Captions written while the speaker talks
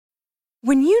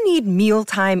When you need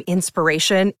mealtime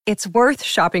inspiration, it's worth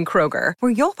shopping Kroger,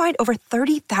 where you'll find over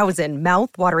 30,000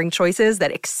 mouth-watering choices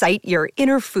that excite your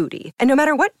inner foodie. And no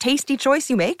matter what tasty choice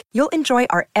you make, you'll enjoy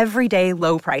our everyday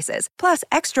low prices, plus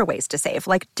extra ways to save,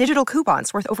 like digital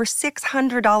coupons worth over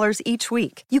 $600 each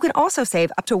week. You can also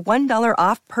save up to $1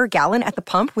 off per gallon at the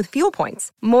pump with fuel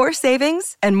points. More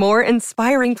savings and more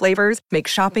inspiring flavors make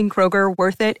shopping Kroger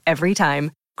worth it every time.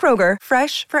 Kroger,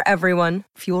 fresh for everyone.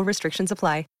 Fuel restrictions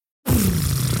apply.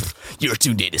 You're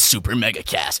tuned in to Super Mega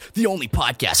Cast, the only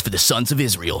podcast for the sons of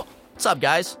Israel. What's up,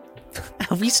 guys?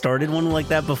 Have we started one like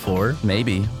that before?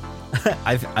 Maybe.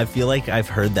 I feel like I've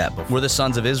heard that before. We're the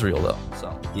sons of Israel, though.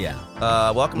 So yeah.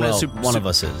 Welcome to Super. One of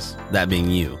us is. That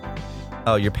being you.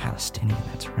 Oh, you're Palestinian.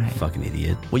 That's right. Fucking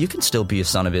idiot. Well, you can still be a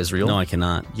son of Israel. No, I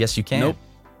cannot. Yes, you can. Nope.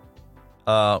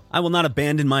 I will not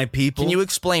abandon my people. Can you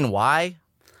explain why?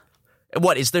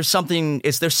 What is there something?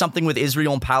 Is there something with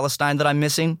Israel and Palestine that I'm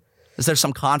missing? Is there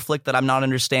some conflict that I'm not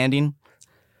understanding?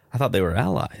 I thought they were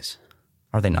allies.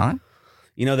 Are they not?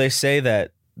 You know, they say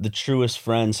that the truest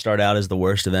friends start out as the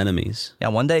worst of enemies. Yeah,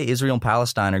 one day Israel and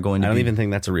Palestine are going to I don't even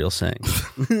think that's a real saying.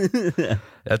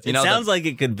 It sounds like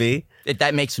it could be.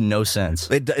 That makes no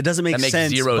sense. It doesn't make sense.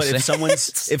 Makes zero but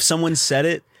sense. If someone said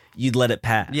it, you'd let it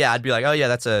pass. Yeah, I'd be like, oh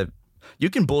yeah, you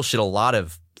can bullshit a lot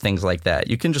of things like that.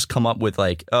 You can just come up with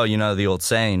like, oh, you know, the old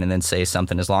saying, and then say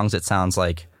something as long as it sounds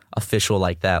like official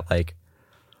like that, like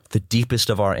the deepest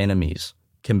of our enemies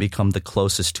can become the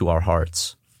closest to our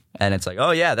hearts. And it's like,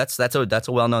 oh yeah, that's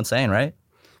a well-known saying, right?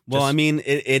 Well, I mean,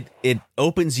 it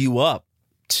opens you up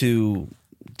to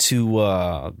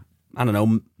I don't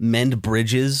know, mend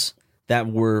bridges that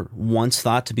were once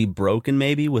thought to be broken,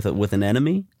 maybe with an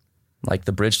enemy. Like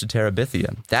the bridge to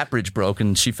Terabithia. That bridge broke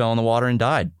and she fell in the water and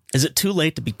died. Is it too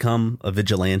late to become a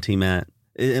vigilante, Matt?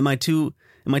 Am I too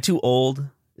old?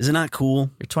 Is it not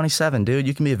cool? You're 27, dude.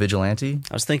 You can be a vigilante.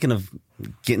 I was thinking of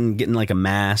getting like a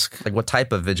mask. Like what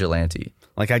type of vigilante?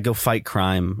 Like I'd go fight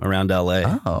crime around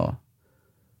LA. Oh.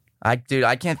 I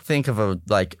can't think of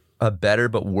a better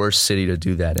but worse city to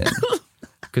do that in.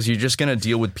 Because you're just going to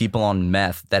deal with people on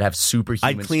meth that have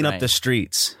superhuman I'd clean strength. up the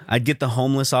streets. I'd get the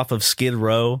homeless off of Skid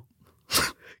Row.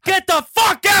 Get the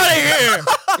fuck out of here!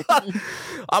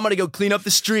 I'm going to go clean up the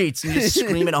streets and just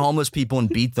scream at homeless people and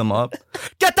beat them up.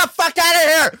 Get the fuck out of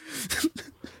here!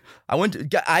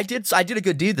 I did a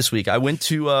good deed this week. I went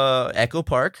to Echo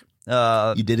Park.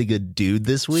 You did a good dude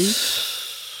this week?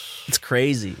 It's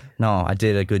crazy. No, I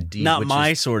did a good deed. Not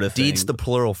my sort of thing. Deed's the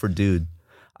plural for dude.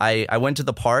 I went to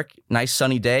the park, nice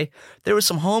sunny day. There was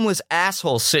some homeless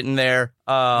assholes sitting there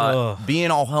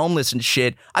being all homeless and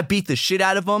shit. I beat the shit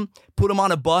out of them, put them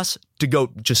on a bus to go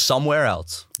just somewhere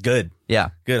else. Good. Yeah.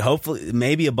 Good. Hopefully,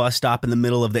 maybe a bus stop in the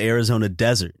middle of the Arizona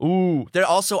desert. Ooh. There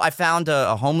also, I found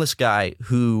a homeless guy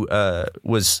who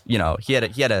was, you know, he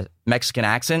had a Mexican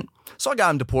accent. So I got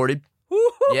him deported.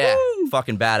 Woo-hoo-hoo. Yeah.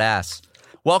 Fucking badass.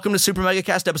 Welcome to Super Mega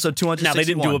Cast episode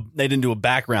 261. Now they didn't do a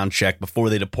background check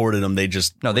before they deported them. They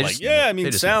just they like, just yeah. I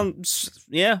mean, sounds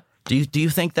yeah. Do you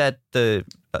think that the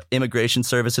immigration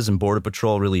services and border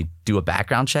patrol really do a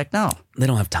background check? No, they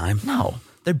don't have time. No,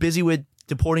 they're busy with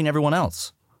deporting everyone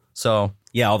else. So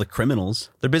yeah, all the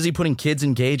criminals. They're busy putting kids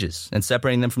in cages and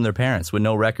separating them from their parents with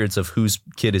no records of whose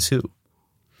kid is who.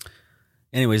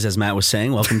 Anyways, as Matt was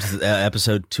saying, welcome to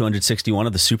episode 261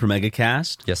 of the Super Mega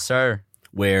Cast. Yes, sir.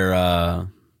 Where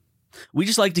we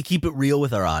just like to keep it real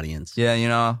with our audience. Yeah, you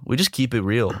know, we just keep it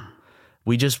real.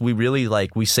 We really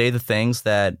we say the things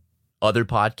that other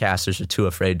podcasters are too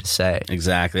afraid to say.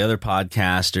 Exactly. Other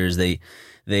podcasters,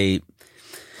 they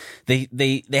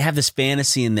have this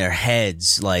fantasy in their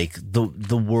heads like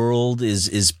the world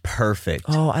is perfect.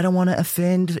 Oh, I don't want to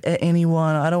offend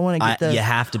anyone. I don't want to get the you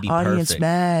have to be audience perfect.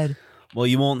 mad. Well,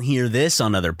 you won't hear this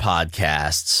on other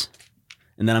podcasts.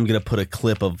 And then I'm going to put a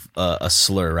clip of a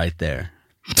slur right there.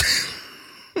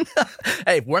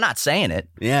 Hey, we're not saying it.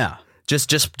 Yeah.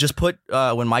 Just put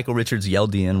when Michael Richards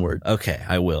yelled the N-word. Okay,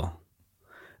 I will.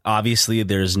 Obviously,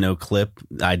 there's no clip.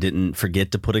 I didn't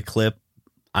forget to put a clip.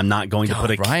 I'm not going to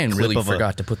put a Brian clip really of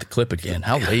forgot to put the clip again.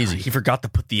 How lazy. He forgot to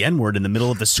put the N-word in the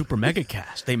middle of the Super Mega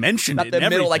Cast. They mentioned Not it the in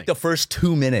middle, everything. like the first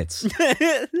 2 minutes.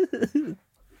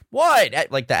 What?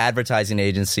 Like the advertising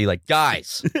agency, like,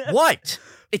 guys, what?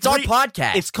 It's our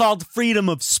podcast. It's called freedom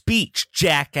of speech,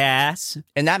 jackass.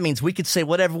 And that means we could say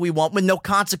whatever we want with no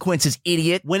consequences,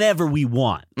 idiot. Whenever we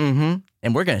want. Mm-hmm.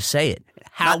 And we're going to say it.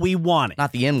 How we want it.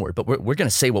 Not the N-word, but we're going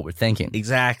to say what we're thinking.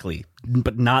 Exactly.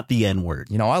 But not the N-word.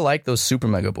 You know, I like those Super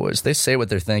Mega boys. They say what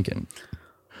they're thinking.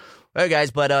 All right,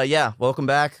 guys, but yeah, welcome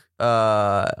back.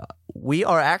 We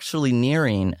are actually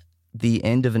nearing the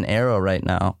end of an era right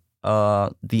now.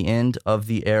 The end of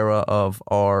the era of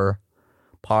our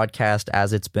podcast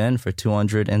as it's been for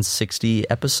 260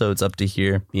 episodes up to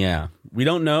here. Yeah. We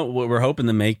don't know. We're hoping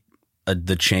to make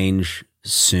the change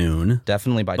soon.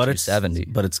 Definitely by 270.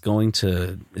 But it's going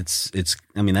to,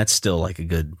 I mean, that's still like a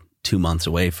good 2 months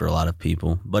away for a lot of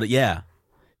people. But yeah.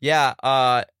 Yeah.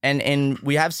 And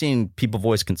we have seen people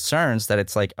voice concerns that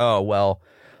it's like, oh, well,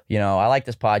 you know, I like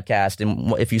this podcast,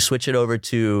 and if you switch it over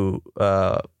to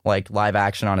like live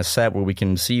action on a set where we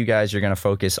can see you guys, you're going to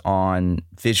focus on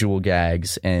visual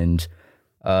gags, and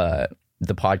the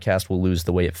podcast will lose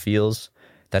the way it feels.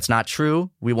 That's not true.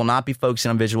 We will not be focusing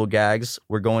on visual gags.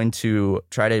 We're going to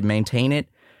try to maintain it.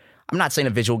 I'm not saying a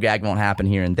visual gag won't happen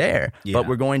here and there, but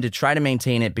we're going to try to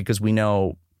maintain it because we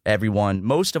know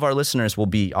most of our listeners will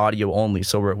be audio only.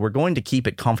 So we're going to keep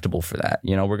it comfortable for that.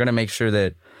 You know, we're going to make sure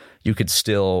that you could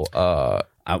still we're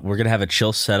going to have a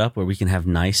chill setup where we can have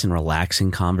nice and relaxing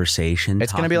conversation.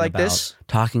 It's going to be like this.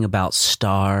 Talking about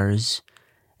stars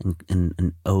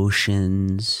and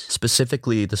oceans.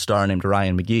 Specifically the star named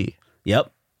Ryan McGee.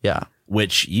 Yep. Yeah.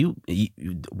 Which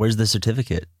where's the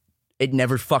certificate? It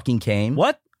never fucking came.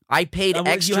 What? I paid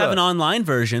extra. You have an online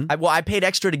version. I paid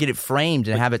extra to get it framed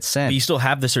and have it sent. But you still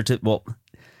have the certificate. Well,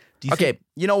 okay,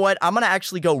 you know what? I'm going to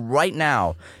actually go right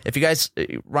now. If you guys,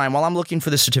 Ryan, while I'm looking for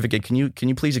the certificate, can you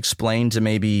please explain to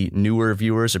maybe newer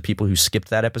viewers or people who skipped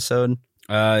that episode?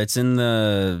 It's in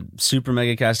the Super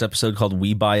Mega Cast episode called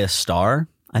We Buy a Star,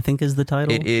 I think is the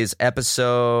title. It is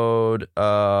episode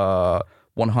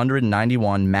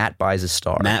 191, Matt Buys a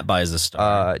Star. Matt Buys a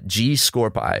Star. G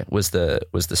Scorpii was the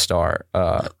star,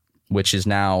 which is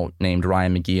now named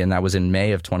Ryan McGee, and that was in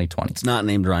May of 2020. It's not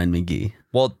named Ryan McGee.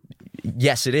 Well,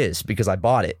 yes, it is, because I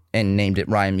bought it and named it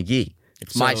Ryan McGee.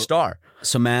 It's my star.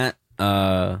 So Matt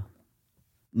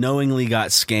knowingly got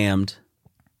scammed.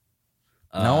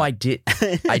 No, I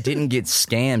didn't get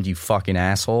scammed, you fucking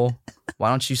asshole. Why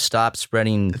don't you stop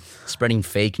spreading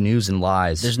fake news and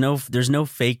lies? There's no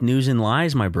fake news and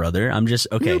lies, my brother. I'm just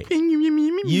okay.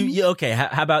 You okay?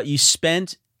 How about you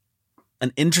spent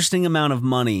an interesting amount of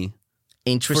money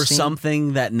for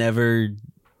something that never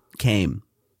came?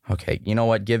 Okay, you know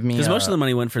what? Give me because most of the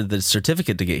money went for the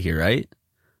certificate to get here, right?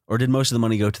 Or did most of the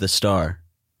money go to the star?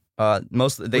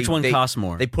 Which one costs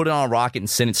more? They put it on a rocket and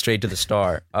sent it straight to the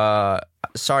star.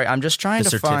 Sorry, I'm just trying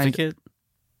to find the certificate.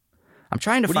 I'm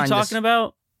trying to find. What are you talking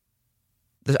about?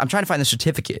 I'm trying to find the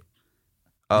certificate.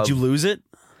 Did you lose it?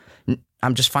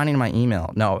 I'm just finding my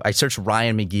email. No, I searched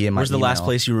Ryan McGee in my email. Where's the last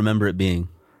place you remember it being?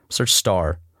 Search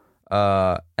star.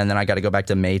 And then I got to go back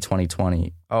to May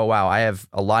 2020. Oh, wow. I have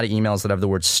a lot of emails that have the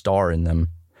word star in them.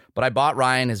 But I bought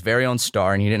Ryan his very own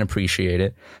star, and he didn't appreciate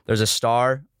it. There's a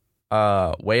star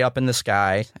way up in the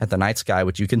sky, at the night sky,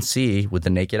 which you can see with the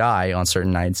naked eye on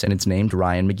certain nights, and it's named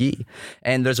Ryan McGee.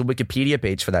 And there's a Wikipedia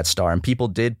page for that star, and people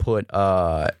did put...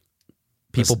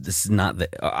 This is not the...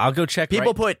 I'll go check.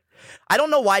 People put... I don't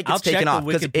know why it gets taken off,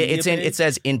 because it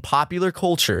says in popular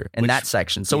culture in that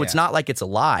section. So it's not like it's a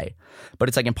lie, but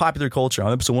it's like in popular culture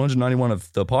on episode 191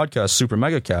 of the podcast Super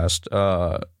Mega Cast,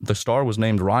 the star was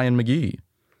named Ryan McGee.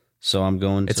 So I'm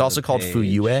going to it's also called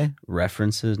Fuyue.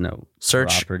 References? No.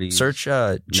 Search G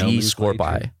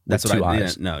Scorpii. That's what two I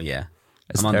eyes. No, yeah.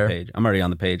 It's I'm on the page. I'm already on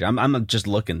the page. I'm just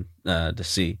looking to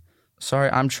see.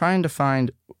 Sorry, I'm trying to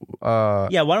find...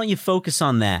 yeah, why don't you focus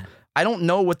on that? I don't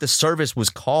know what the service was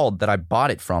called that I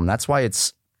bought it from. That's why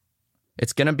it's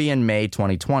going to be in May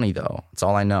 2020, though. That's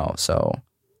all I know. So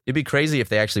it'd be crazy if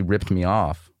they actually ripped me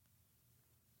off.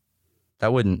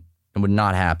 It would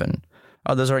not happen.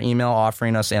 Oh, there's our email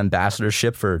offering us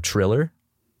ambassadorship for Triller.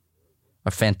 A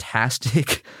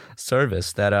fantastic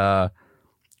service that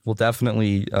we'll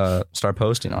definitely start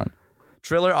posting on.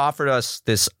 Triller offered us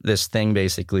this thing,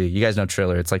 basically. You guys know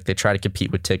Triller. It's like they try to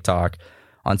compete with TikTok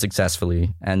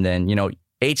unsuccessfully. And then, you know,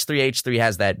 H3H3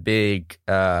 has that big...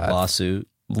 lawsuit.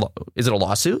 Is it a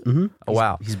lawsuit? Mm-hmm. Oh,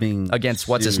 wow. He's being against, sued.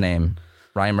 What's his name?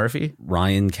 Ryan Murphy?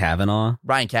 Ryan Kavanaugh,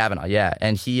 yeah.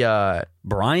 And he...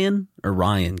 Brian or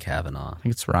Ryan Kavanaugh? I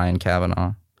think it's Ryan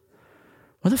Kavanaugh.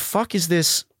 What the fuck is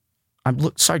this?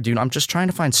 Sorry, dude. I'm just trying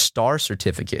to find star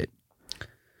certificate.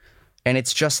 And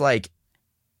it's just like...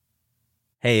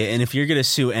 Hey, and if you're going to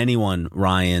sue anyone,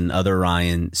 other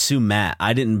Ryan, sue Matt.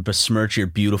 I didn't besmirch your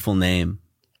beautiful name.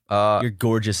 Your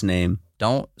gorgeous name.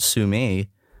 Don't sue me.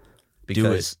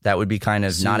 Because that would be kind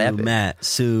of not epic.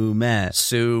 Sue Matt.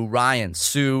 Sue Ryan.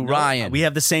 Ryan. We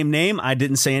have the same name. I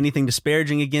didn't say anything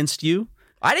disparaging against you.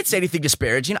 I didn't say anything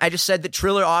disparaging. I just said that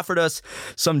Triller offered us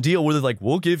some deal where they're like,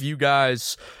 we'll give you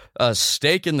guys a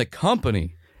stake in the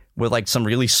company with like some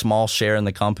really small share in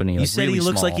the company. You like said really he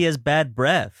looks small. like he has bad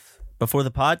breath before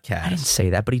the podcast. I didn't say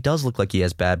that, but he does look like he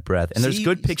has bad breath. And there's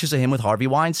good pictures of him with Harvey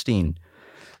Weinstein.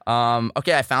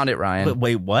 Okay, I found it, Ryan. But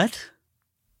wait, what?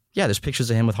 Yeah, there's pictures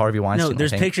of him with Harvey Weinstein. No,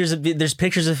 there's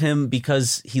pictures of him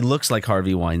because he looks like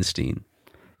Harvey Weinstein.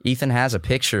 Ethan has a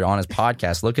picture on his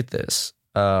podcast. Look at this.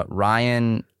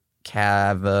 Ryan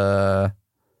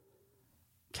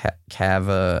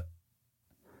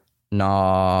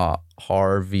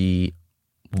Harvey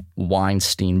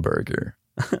Weinsteinberger.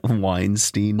 Look,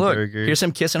 Weinsteinberger. here's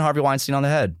him kissing Harvey Weinstein on the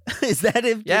head. Is that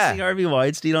him kissing Harvey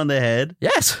Weinstein on the head?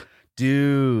 Yes,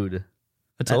 Dude.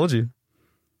 I told you.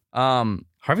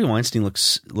 Harvey Weinstein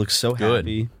looks so Good.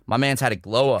 happy. My man's had a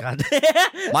glow up.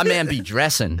 My man be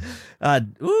dressing.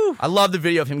 Ooh. I love the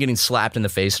video of him getting slapped in the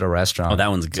face at a restaurant. Oh, that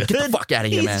one's good. Get the fuck out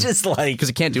of here, He's man. just like, Because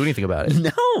he can't do anything about it.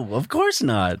 no, of course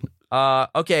not. In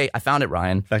Okay, I found it,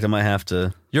 Ryan. fact, I might have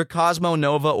to. Your Cosmo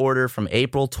Nova order from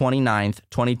April 29th,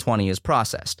 2020 is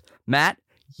processed. Matt,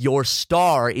 your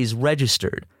star is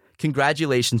registered.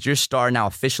 Congratulations, your star now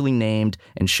officially named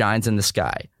and shines in the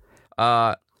sky.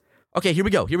 Okay, here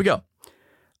we go.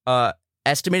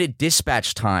 Estimated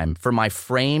dispatch time for my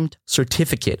framed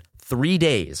certificate, 3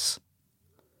 days.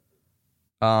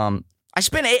 I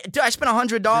spent $100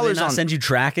 Did they not on. send you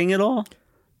tracking at all?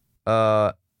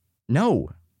 No.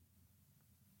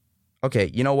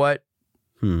 Okay, you know what?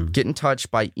 Get in touch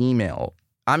by email.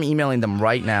 I'm emailing them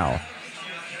right now.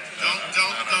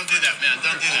 Don't do that, man.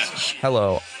 Don't do that.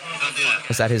 Hello. Don't do that.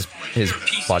 Is that his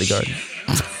bodyguard?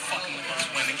 Fucking with those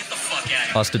women. Get the fuck out of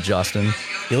here. Us to Justin.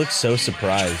 He looks so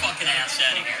surprised. Fucking ass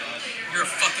out of here. You're a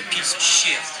fucking piece of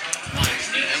shit.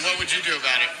 And what would you do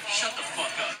about it? Shut the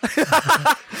fuck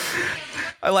up.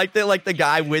 I like that. Like the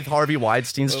guy with Harvey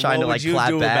Weinstein's trying to like clap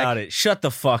back. about it? Shut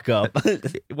the fuck up.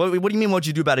 What do you mean? What'd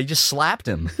you do about it? You just slapped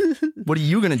him. What are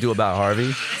you gonna do about Harvey?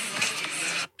 Don't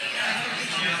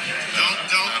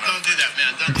do that,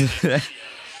 man. Don't do that.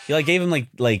 He like gave him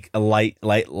like a light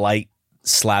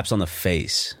slaps on the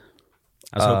face.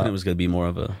 I was hoping it was gonna be more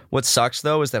of a. What sucks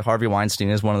though is that Harvey Weinstein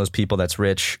is one of those people that's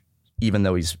rich, even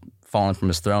though he's fallen from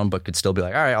his throne, but could still be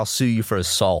like, all right, I'll sue you for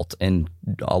assault and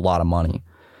a lot of money.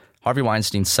 Harvey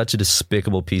Weinstein's such a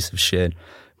despicable piece of shit.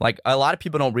 Like a lot of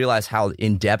people don't realize how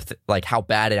in depth, like how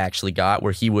bad it actually got,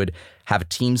 where he would have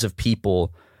teams of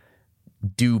people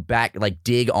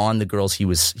dig on the girls he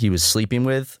was sleeping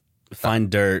with, Find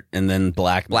dirt and then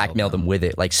blackmail them with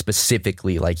it, like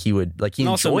specifically, like he And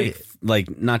also enjoyed make, it.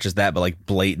 like not just that, but like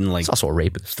blatant like He's also a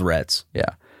rapist. threats. Yeah.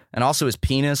 And also his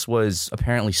penis was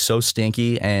apparently so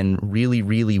stinky and really,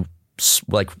 really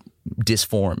like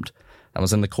disformed. That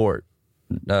was in the court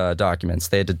documents.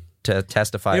 They had to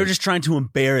testify. They were just trying to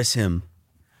embarrass him.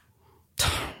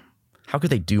 How could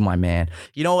they do my man?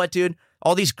 You know what, dude?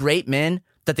 All these great men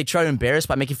that they try to embarrass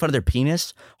by making fun of their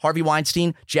penis. Harvey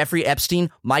Weinstein, Jeffrey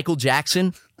Epstein, Michael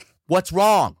Jackson. What's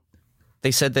wrong? They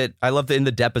said that, I love that in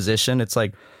the deposition, it's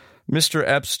like, Mr.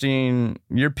 Epstein,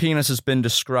 your penis has been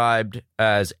described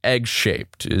as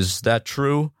egg-shaped. Is that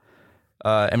true?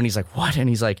 And he's like, what? And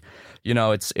he's like, you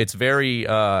know, it's very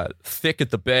thick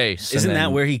at the base. Isn't And then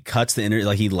that where he cuts the interview?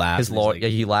 Like he laughs. his and he's lawyer? like, Yeah,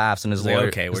 he laughs, and his like, lawyer,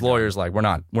 okay, his we're lawyer's like, we're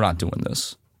not doing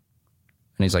this.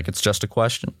 And he's like, it's just a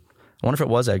question. I wonder if it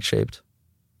was egg-shaped.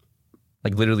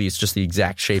 Like literally, it's just the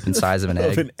exact shape and size of an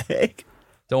egg. Of an egg.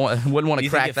 Wouldn't want Do to you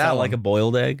crack think it that felt one. like a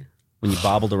boiled egg when you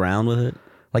bobbled around with it?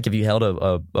 Like if you held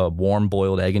a warm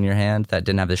boiled egg in your hand that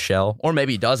didn't have the shell, or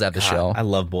maybe it does have the shell. I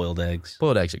love boiled eggs.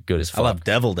 Boiled eggs are good as fuck. I love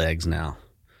deviled eggs now.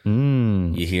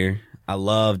 You hear? I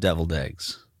love deviled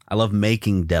eggs. I love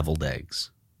making deviled eggs.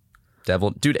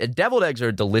 Deviled eggs are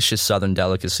a delicious Southern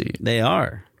delicacy. They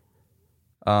are.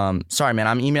 Sorry, man,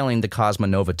 I'm emailing the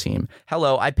Cosmonova team.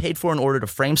 Hello, I paid for an order to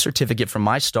frame certificate from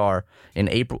my star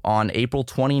on April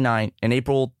 29th, in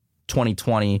April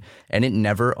 2020, and it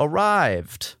never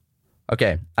arrived.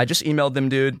 Okay, I just emailed them,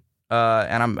 dude,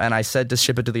 and I said to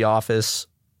ship it to the office.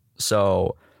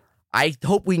 So I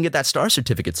hope we can get that star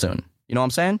certificate soon. You know what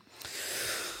I'm saying?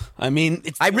 I mean,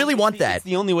 I really want that. It's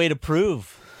the only way to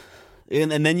prove.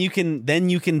 And then you can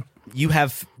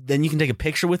take a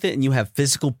picture with it and you have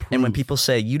physical proof. And when people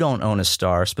say you don't own a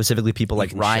star, specifically people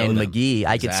like can Ryan show them. McGee,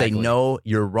 I could say, Exactly. no,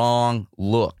 you're wrong.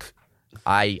 Look,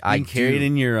 I can carry it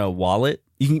in your wallet.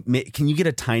 Can you get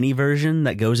a tiny version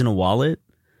that goes in a wallet?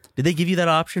 Did they give you that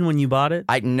option when you bought it?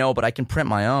 I know, but I can print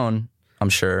my own. I'm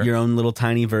sure. Your own little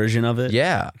tiny version of it?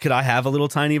 Yeah, Could I have a little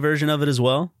tiny version of it as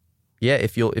well? yeah.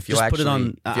 If you'll Just put actually it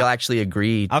on- if you'll actually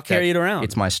agree, I'll carry that it around.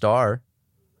 It's my star.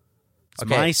 It's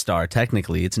Okay. my star,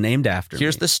 technically. It's named after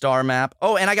Here's me. the star map.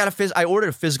 Oh, and I ordered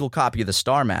a physical copy of the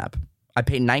star map. I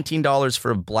paid $19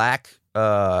 for a black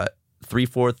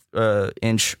 3/4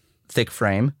 inch thick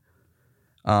frame.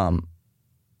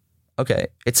 Okay.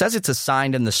 It says it's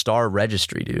assigned in the star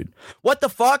registry, dude. What the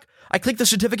fuck? I clicked the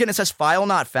certificate and it says file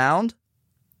not found.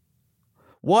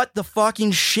 What the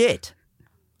fucking shit?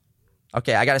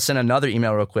 Okay, I got to send another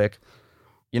email real quick.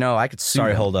 You know, I could sue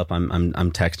Sorry, them. hold up. I'm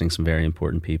texting some very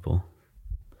important people.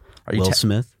 Are you Will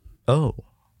Smith? Oh.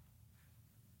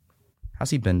 How's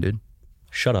he been, dude?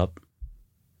 Shut up.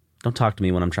 Don't talk to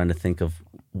me when I'm trying to think of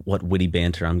what witty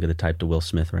banter I'm going to type to Will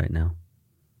Smith right now.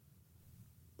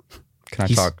 Can I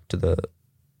He's- talk to the...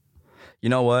 You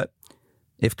know what?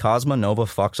 If Cosmo Nova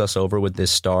fucks us over with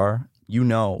this star, you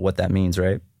know what that means,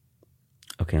 right?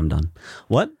 Okay, I'm done.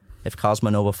 What? If Cosmo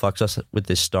Nova fucks us with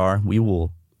this star, we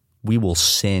will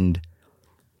send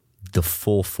the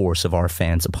full force of our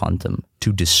fans upon them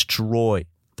to destroy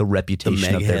the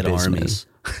reputation of their Meghead army. business.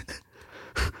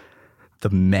 The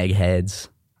Megheads.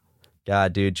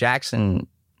 God, dude, Jackson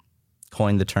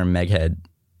coined the term Meghead,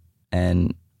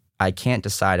 and I can't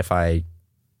decide if I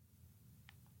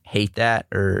hate that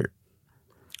or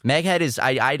Meghead is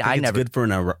I It's never good for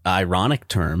an ironic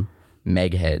term.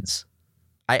 Megheads.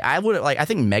 I would like. I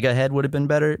think Megahead would have been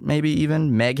better. Maybe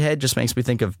even Meghead just makes me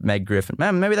think of Meg Griffin.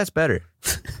 Man, maybe that's better.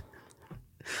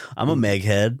 I'm a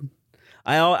Meghead.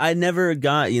 I never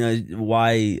got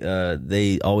why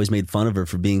they always made fun of her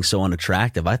for being so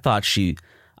unattractive. I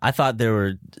thought there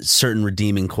were certain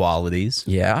redeeming qualities,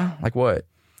 Yeah, like what?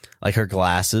 like her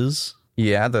glasses,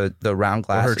 Yeah, the round or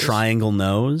glasses. her triangle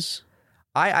nose.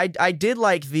 I did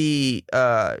like the.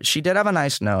 She did have a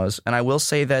nice nose, and I will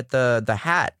say that the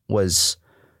hat was.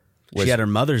 She had her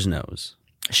mother's nose.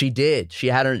 She did. She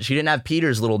had her. She didn't have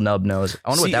Peter's little nub nose. I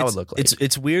wonder what that would look like.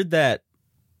 It's weird that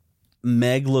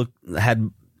Meg had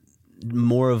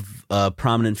more of a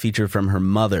prominent feature from her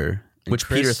mother, and which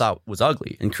Peter thought was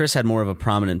ugly. and Chris had more of a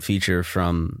prominent feature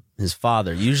from his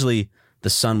father. Usually, the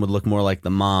son would look more like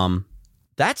the mom.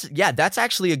 That's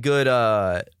actually a good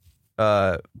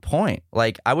point.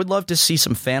 Like, I would love to see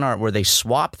some fan art where they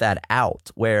swap that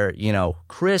out, where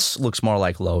Chris looks more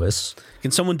like Lois.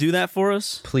 Can someone do that for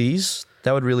us Please,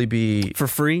 that would really be. for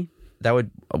free? That would.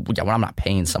 Yeah, well, I'm not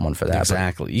paying someone for that. but-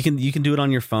 Exactly. You can do it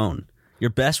on your phone. Your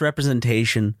best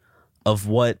representation of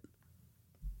what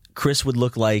Chris would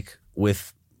look like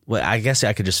with. Well, I guess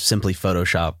I could just simply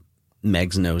Photoshop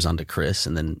Meg's nose onto Chris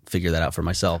and then figure that out for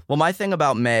myself. Well, my thing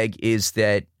about Meg is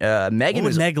that Megan What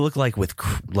is. would Meg look like with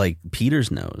like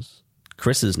Peter's nose,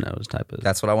 Chris's nose type of?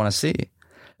 That's what I want to see.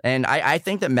 And I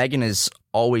think that Megan has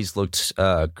always looked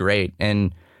great.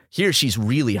 And here she's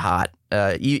really hot,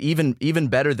 even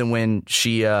better than when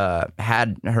she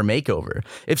had her makeover.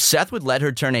 If Seth would let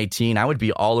her turn 18, I would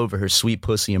be all over her sweet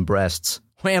pussy and breasts.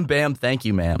 Wham, bam, thank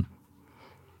you, ma'am.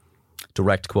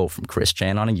 Direct quote from Chris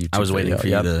Chan on a YouTube I was waiting for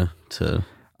video. you to.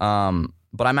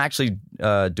 But I'm actually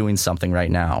doing something right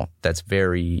now that's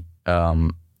very,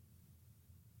 very.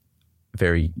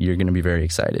 You're going to be very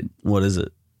excited. What is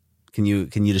it? Can you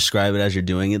describe it as you're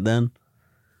doing it then?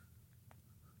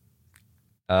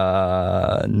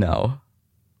 No.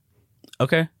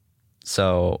 Okay.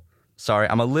 So sorry,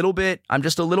 I'm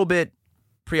just a little bit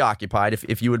preoccupied.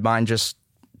 If you would mind just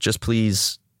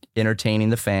please entertaining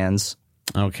the fans.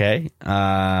 Okay.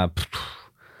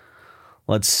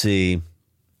 Let's see.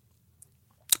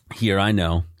 Here, I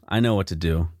know what to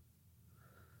do.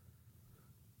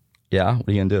 Yeah, what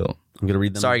are you gonna do? I'm gonna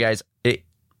read them. Sorry guys.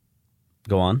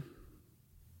 Go on.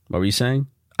 What were you saying?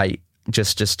 I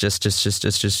just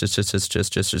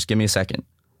give me a second.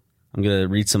 I'm gonna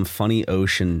read some funny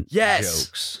ocean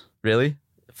jokes. Really?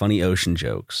 Funny ocean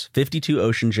jokes. 52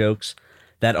 ocean jokes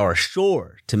that are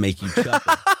sure to make you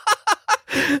chuckle.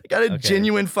 Got a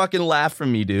genuine fucking laugh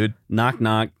from me, dude. Knock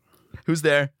knock. Who's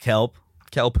there? Kelp.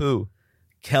 Kelp who?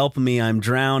 Kelp me, I'm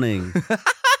drowning.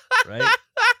 Right?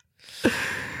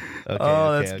 Okay,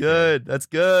 Oh, okay, that's okay. good. That's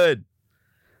good.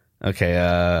 Okay,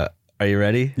 are you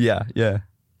ready? Yeah.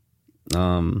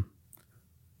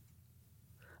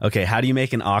 Okay, how do you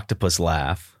make an octopus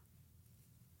laugh?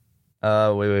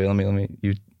 Wait, let me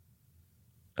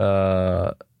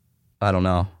I don't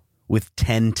know. With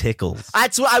 10 tickles.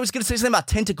 That's what I was going to say, something about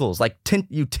tentacles. Like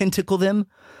you tentacle them.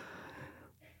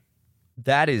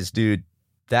 That is, dude.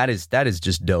 That is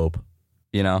just dope.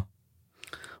 You know?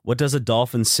 What does a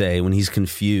dolphin say when he's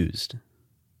confused?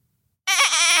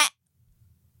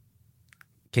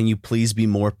 Can you please be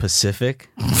more Pacific?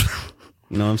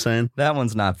 You know what I'm saying? That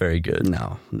one's not very good.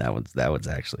 No, that one's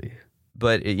actually.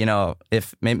 But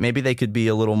if maybe they could be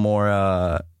a little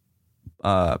more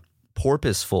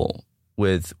porpoiseful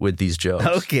with these jokes.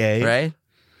 Okay. Right?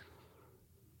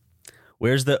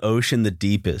 Where's the ocean the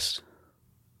deepest?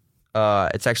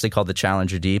 It's actually called the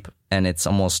Challenger Deep, and it's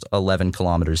almost 11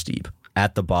 kilometers deep.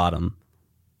 At the bottom.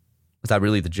 Is that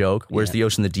really the joke? Where's Yeah. the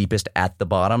ocean the deepest? At the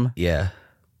bottom? Yeah.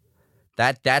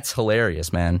 That's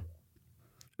hilarious, man.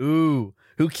 Ooh,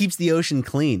 who keeps the ocean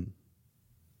clean?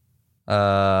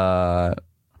 I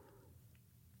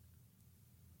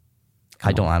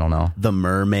don't know. The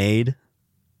mermaid.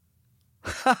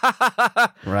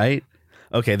 Right?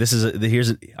 Okay,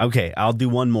 okay, I'll do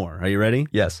one more. Are you ready?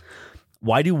 Yes.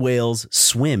 Why do whales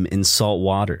swim in salt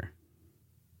water?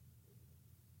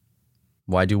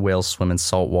 Why do whales swim in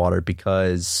salt water?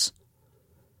 Because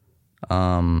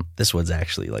This one's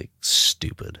actually like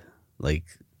stupid. Like,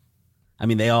 I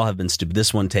mean, they all have been stupid.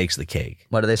 This one takes the cake.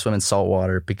 why do they swim in salt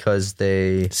water? Because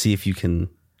they See if you can.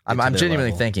 I'm get to their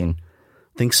genuinely level. thinking.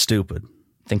 Think stupid.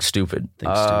 Think stupid.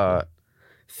 Think stupid.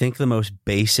 Think the most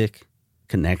basic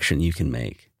connection you can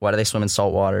make. Why do they swim in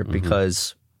salt water? Mm-hmm.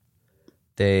 Because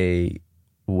they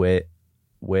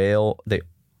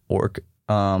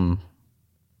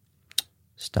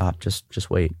stop. Just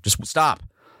wait. Just stop.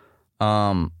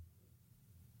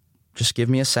 Just give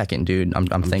me a second, dude. I'm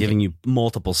I'm thinking. giving you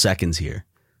multiple seconds here.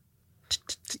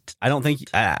 I don't think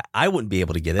I wouldn't be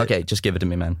able to get it. Okay, just give it to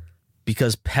me, man.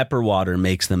 Because pepper water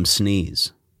makes them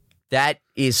sneeze. That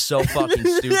is so fucking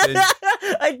stupid.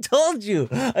 I told you.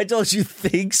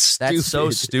 Think stupid. That's so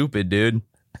stupid, dude.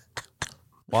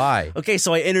 Why? Okay,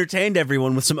 so I entertained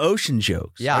everyone with some ocean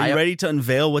jokes. Yeah, Are you ready to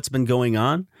unveil what's been going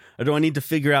on? Or do I need to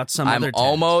figure out some other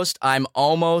I'm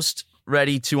almost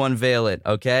ready to unveil it,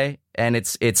 okay? And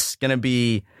it's gonna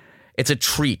be a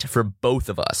treat for both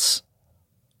of us.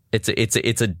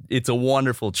 It's a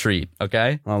wonderful treat,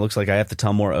 okay? Well, it looks like I have to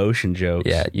tell more ocean jokes.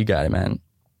 Yeah, you got it, man.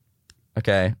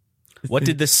 Okay. What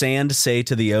did the sand say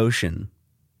to the ocean?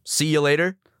 See you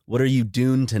later. What are you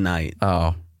doing tonight?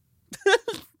 Oh.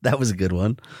 That was a good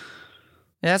one.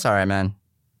 Yeah, that's all right, man.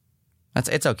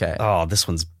 It's okay. Oh, this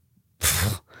one's...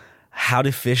 How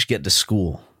do fish get to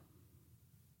school?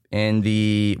 And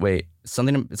is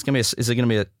it gonna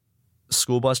be a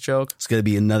school bus joke? It's going to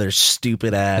be another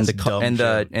stupid ass dumb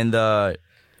joke. and the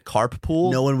carp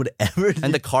pool? No one would ever...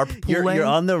 And the carp pool lane? You're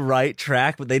on the right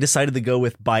track, but they decided to go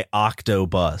with by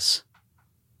Octobus.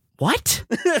 What?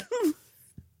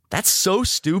 That's so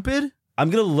stupid.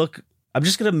 I'm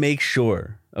just going to make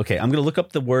sure. Okay, I'm going to look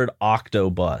up the word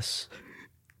Octobus.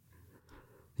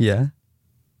 Yeah.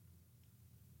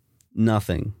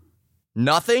 Nothing.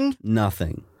 Nothing?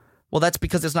 Nothing. Well, that's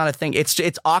because it's not a thing. It's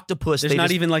octopus. There's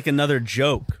not even like another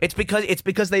joke. It's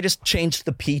because they just changed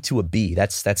the P to a B.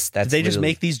 That's Did they just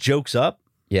make these jokes up?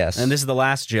 Yes. And this is the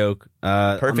last joke.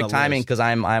 On perfect the timing list. because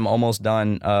I'm almost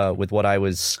done with what I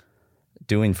was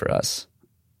doing for us.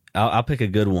 I'll pick a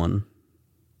good one.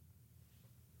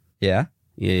 Yeah?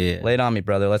 Yeah. Lay it on me,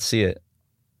 brother. Let's see it.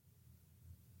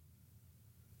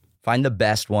 Find the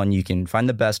best one you can. Find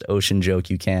the best ocean joke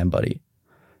you can, buddy.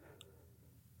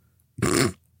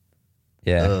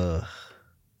 Yeah.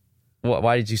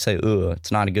 Why did you say, ugh?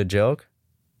 It's not a good joke?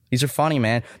 These are funny,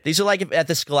 man. These are like if at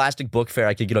the Scholastic Book Fair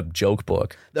I could get a joke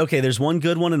book. Okay, there's one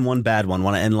good one and one bad one.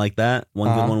 Want to end like that?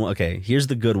 One good one. Okay, here's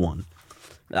the good one.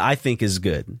 I think is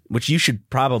good, which you should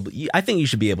probably... I think you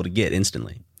should be able to get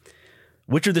instantly.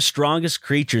 Which are the strongest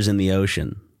creatures in the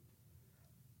ocean?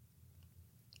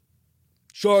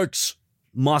 Sharks.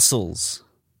 Mussels.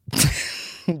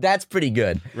 That's pretty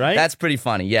good. Right? That's pretty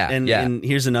funny. Yeah. And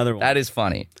here's another one. That is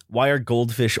funny. Why are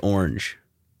goldfish orange?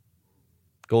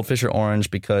 Goldfish are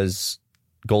orange because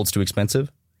gold's too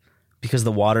expensive? Because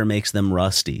the water makes them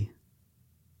rusty.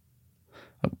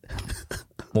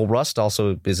 Well, rust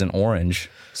also isn't orange,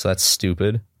 so that's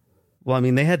stupid. Well, I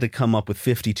mean, they had to come up with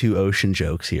 52 ocean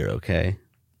jokes here, okay?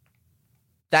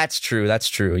 That's true. That's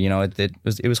true. You know, it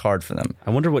was hard for them.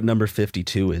 I wonder what number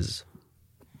 52 is.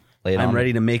 Lay it on I'm me.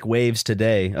 ready to make waves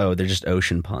today. Oh, they're just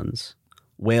ocean puns.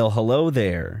 Whale, hello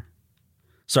there.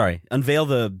 Sorry, unveil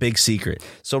the big secret.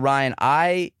 So Ryan,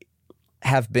 I've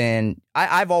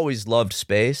always loved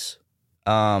space.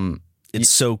 It's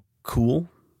so cool,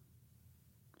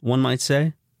 one might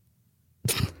say.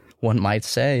 One might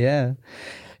say, yeah.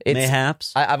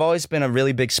 Mayhaps. I've always been a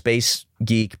really big space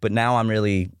geek, but now I'm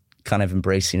really kind of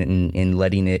embracing it and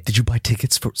letting it. Did you buy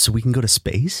tickets so we can go to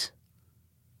space?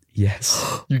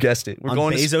 Yes, you guessed it. We're On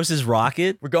going Bezos's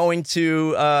rocket? We're going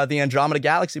to the Andromeda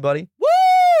Galaxy, buddy.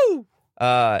 Woo!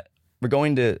 We're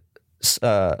going to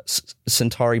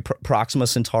Centauri, Proxima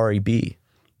Centauri B.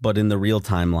 But in the real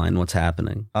timeline, what's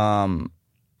happening?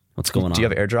 What's going on? Do you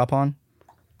have AirDrop on?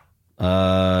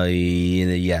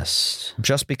 Yes.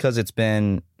 Just because it's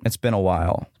been a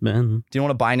while. Man. Do you know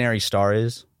what a binary star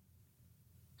is?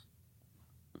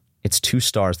 It's two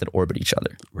stars that orbit each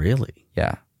other. Really?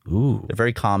 Yeah. Ooh. They're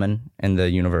very common in the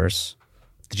universe.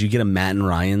 Did you get a Matt and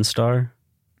Ryan star?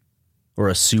 Or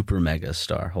a super mega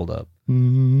star? Hold up.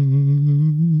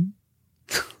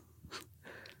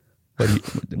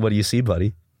 What do you see,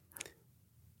 buddy?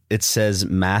 It says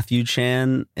Matthew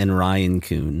Chan and Ryan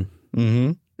Kuhn.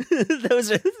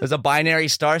 Those are There's a binary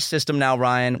star system now,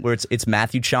 Ryan, where it's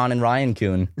Matthew Chan and Ryan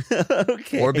Kuhn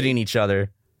okay. orbiting each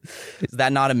other. Is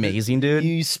that not amazing, dude?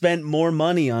 You spent more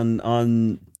money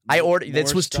on. I ordered.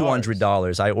 This more was stars.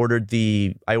 $200. I ordered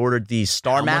the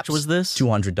star How maps. much was this?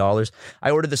 $200.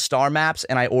 I ordered the star maps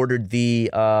and I ordered the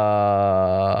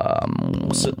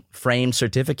frame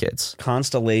certificates.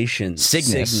 Constellation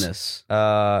Cygnus.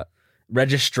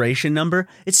 Registration number.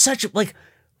 It's such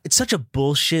a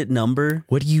bullshit number.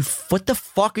 What the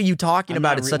fuck are you talking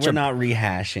about? It's such we're not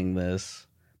rehashing this.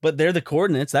 But they're the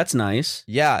coordinates. That's nice.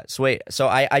 Yeah, so wait. So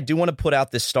I do want to put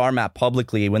out this star map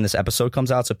publicly when this episode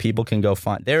comes out so people can go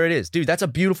find. There it is. Dude, that's a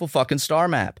beautiful fucking star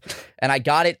map. And I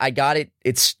got it.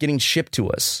 It's getting shipped to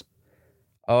us.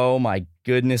 Oh my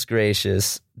goodness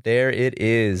gracious. There it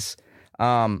is.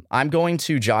 I'm going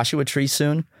to Joshua Tree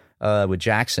soon with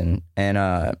Jackson. And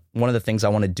one of the things I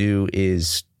want to do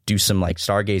is do some like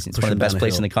stargazing. It's one of the best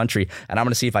places in the country. And I'm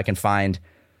going to see if I can find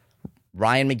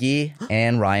Ryan McGee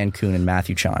and Ryan Kuhn and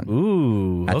Matthew Chan.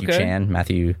 Ooh, Matthew okay. Chan,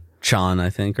 Matthew Chan, I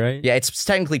think, right? Yeah, it's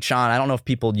technically Chan. I don't know if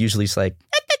people usually say like,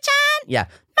 Matthew Chan. Yeah,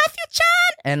 Matthew Chan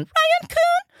and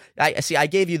Ryan Kuhn. I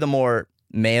gave you the more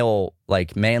male,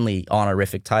 like manly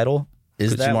honorific title.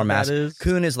 Is that more what that is?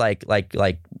 Kuhn is like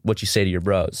what you say to your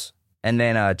bros. And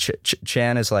then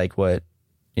Chan is like what,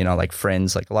 like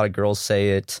friends. Like a lot of girls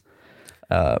say it.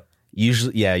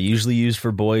 Usually used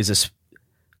for boys.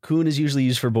 Kuhn is usually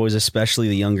used for boys, especially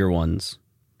the younger ones.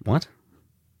 What?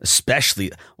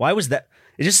 Especially? Why was that?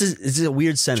 It just is. It's a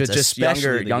weird sentence. Just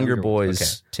Especially the younger boys.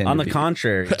 Okay. Tend On to the be.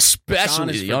 contrary, Especially Chan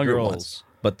is the for younger girls, ones.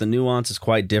 but the nuance is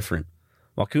quite different.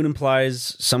 While Kuhn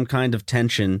implies some kind of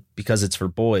tension because it's for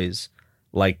boys,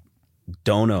 like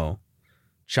Dono,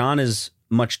 Chan is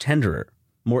much tenderer,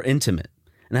 more intimate,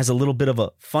 and has a little bit of a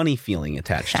funny feeling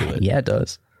attached to it. Yeah, it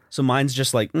does. So mine's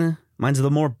just like, mine's the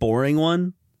more boring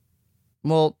one.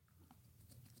 Well,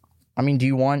 I mean,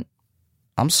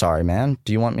 I'm sorry, man.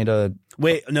 Do you want me to?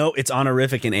 Wait, no, it's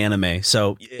honorific in anime.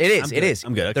 So It is. I'm good. It is.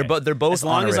 I'm good. Okay. They're both. As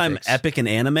long as I'm honorifics. epic in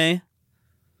anime.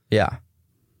 Yeah.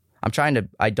 I'm trying to.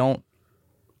 I don't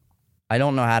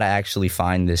know how to actually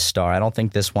find this star. I don't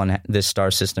think this star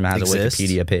system has Exists? a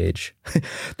Wikipedia page.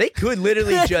 They could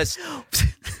literally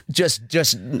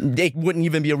just they wouldn't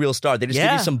even be a real star. They just give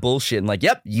Yeah. you some bullshit and like,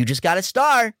 yep, you just got a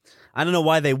star. I don't know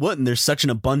why they wouldn't. There's such an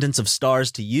abundance of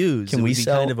stars to use. Can It we would be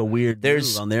sell? kind of a weird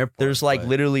There's move on their part, There's like but-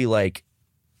 literally like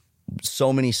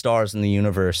so many stars in the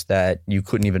universe that you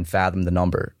couldn't even fathom the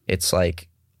number. It's like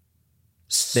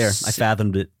there. I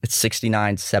fathomed it. It's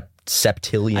 69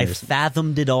 septillion. I or something.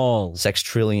 fathomed it all.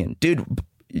 Sextrillion. Dude,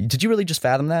 did you really just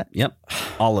fathom that? Yep,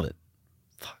 all of it.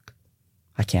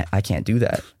 I can't do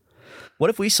that. What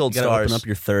if we sold You gotta stars? open up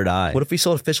your third eye. What if we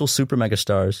sold official super mega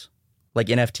stars? Like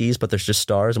NFTs, but there's just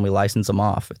stars and we license them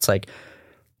off. It's like,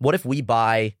 what if we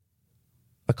buy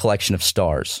a collection of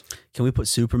stars? Can we put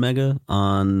Super Mega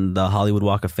on the Hollywood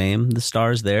Walk of Fame? The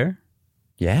stars there.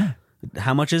 Yeah.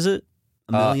 How much is it?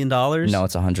 $1 million? No,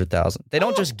 it's 100,000. They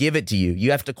don't just give it to you.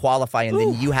 You have to qualify and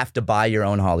then you have to buy your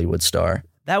own Hollywood star.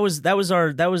 That was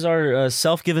our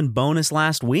self-given bonus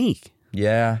last week.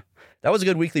 Yeah. That was a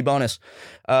good weekly bonus.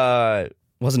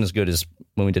 Wasn't as good as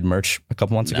when we did merch a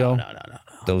couple months ago. No.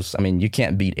 Those, I mean, you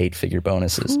can't beat 8-figure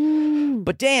bonuses.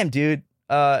 But damn, dude,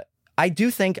 I do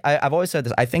think I've always said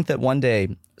this. I think that one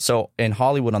day, so in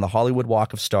Hollywood, on the Hollywood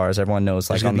Walk of Stars, everyone knows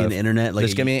There's like gonna on be the an internet, like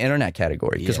there's gonna be an internet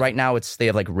category because Yeah. right now they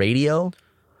have like radio.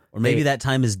 Or maybe that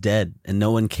time is dead and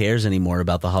no one cares anymore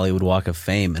about the Hollywood Walk of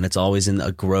Fame, and it's always in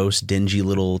a gross, dingy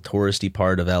little touristy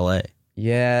part of LA.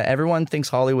 Yeah, everyone thinks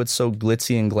Hollywood's so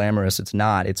glitzy and glamorous. It's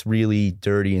not. It's really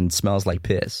dirty and smells like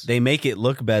piss. They make it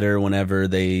look better whenever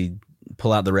they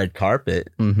pull out the red carpet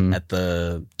at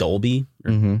the Dolby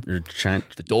or China.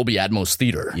 The Dolby Atmos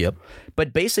Theater. Yep.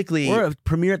 But basically, Or a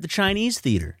premiere at the Chinese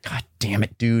theater. God damn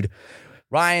it, dude.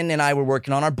 Ryan and I were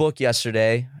working on our book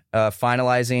yesterday,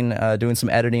 finalizing, doing some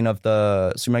editing of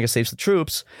the Super Mega Saves the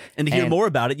Troops. And to hear more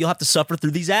about it, you'll have to suffer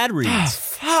through these ad reads.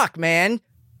 Fuck, man.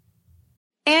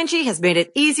 Angie has made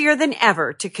it easier than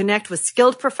ever to connect with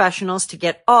skilled professionals to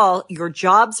get all your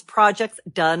jobs projects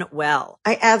done well.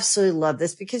 I absolutely love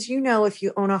this because, if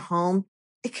you own a home,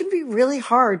 it can be really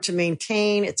hard to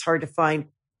maintain. It's hard to find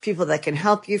people that can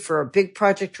help you for a big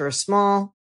project or a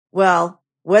small. Well,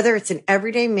 whether it's in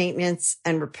everyday maintenance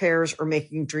and repairs or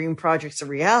making dream projects a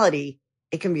reality,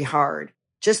 it can be hard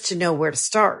just to know where to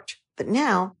start. But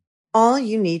now all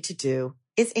you need to do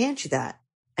is Angie that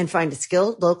and find a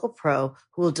skilled local pro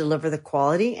who will deliver the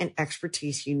quality and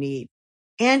expertise you need.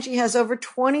 Angie has over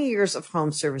 20 years of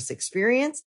home service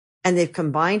experience, and they've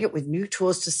combined it with new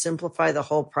tools to simplify the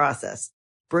whole process.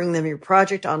 Bring them your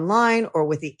project online or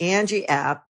with the Angie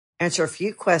app, answer a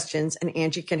few questions, and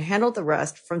Angie can handle the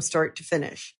rest from start to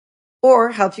finish. Or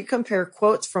help you compare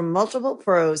quotes from multiple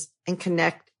pros and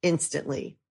connect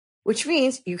instantly. Which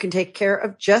means you can take care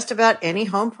of just about any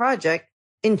home project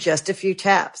in just a few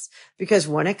taps. Because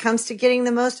when it comes to getting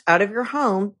the most out of your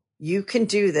home, you can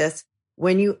do this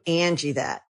when you Angie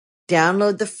that.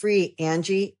 Download the free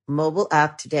Angie mobile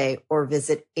app today or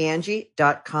visit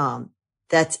Angie.com.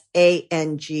 That's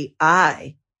ANGI.com.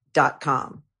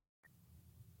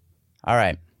 All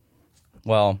right.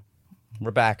 Well,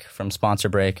 we're back from sponsor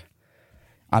break.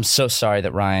 I'm so sorry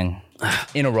that Ryan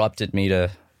interrupted me to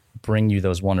bring you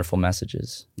those wonderful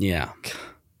messages. Yeah.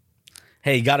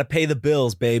 Hey, you got to pay the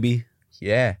bills, baby.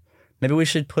 Yeah. Maybe we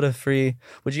should put a free...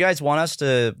 Would you guys want us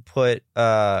to put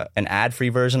an ad-free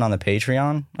version on the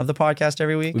Patreon of the podcast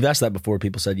every week? We've asked that before.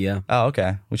 People said yeah. Oh,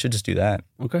 okay. We should just do that.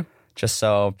 Okay. Just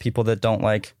so people that don't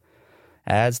like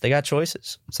ads, they got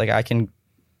choices. It's like I can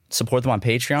support them on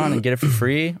Patreon and get it for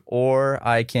free, or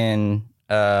I can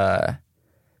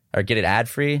or get it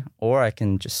ad-free, or I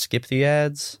can just skip the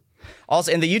ads.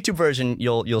 Also, in the YouTube version,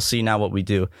 you'll see now what we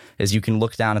do is you can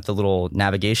look down at the little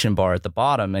navigation bar at the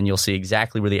bottom, and you'll see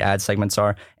exactly where the ad segments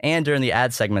are. And during the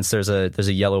ad segments, there's a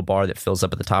yellow bar that fills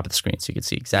up at the top of the screen, so you can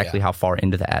see exactly how far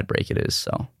into the ad break it is.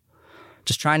 So,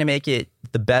 just trying to make it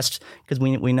the best, because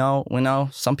we know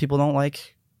some people don't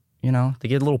like, they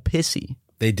get a little pissy.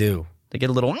 They do. They get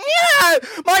a little, yeah,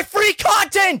 my free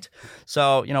content.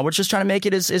 So, we're just trying to make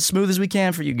it as smooth as we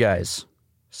can for you guys.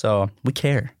 So we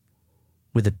care.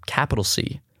 With a capital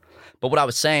C. But what I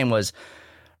was saying was,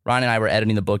 Ryan and I were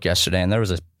editing the book yesterday, and there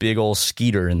was a big old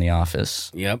Skeeter in the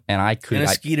office. Yep. And a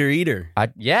Skeeter eater.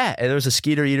 Yeah, there was a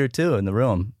Skeeter eater too in the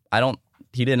room.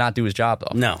 He did not do his job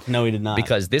though. No, he did not.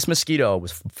 Because this mosquito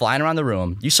was flying around the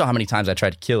room. You saw how many times I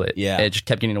tried to kill it. Yeah. It just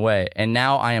kept getting away. And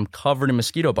now I am covered in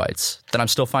mosquito bites that I'm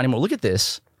still finding more. Look at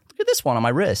this. Look at this one on my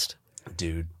wrist.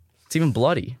 Dude. It's even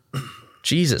bloody.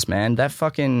 Jesus, man. That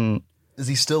fucking... Is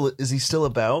he still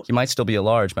about? He might still be a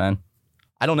large, man.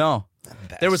 I don't know.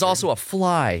 There was also a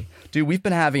fly. Dude, we've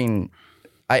been having...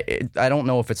 I don't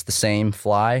know if it's the same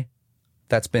fly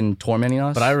that's been tormenting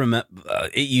us. But I remember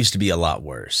it used to be a lot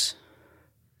worse.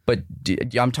 But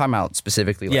I'm talking about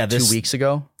specifically 2 weeks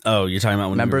ago. Oh, you're talking about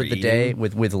when Remember we were the day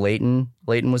with Leighton?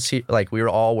 Leighton was here. Like, we were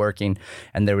all working,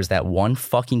 and there was that one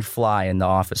fucking fly in the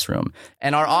office room.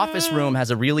 And our office room has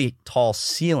a really tall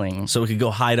ceiling. So we could go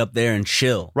hide up there and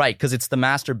chill. Right, because it's the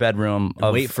master bedroom.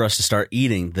 And wait for us to start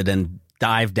eating, to then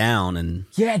dive down and...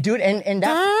 Yeah, dude, and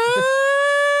that...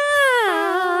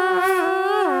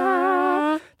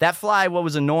 That fly, what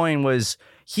was annoying was...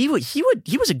 He would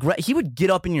get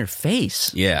up in your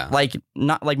face. Yeah.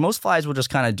 Not like most flies will just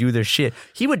kind of do their shit.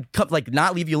 He would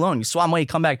not leave you alone. You swat him away,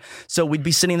 come back. So we'd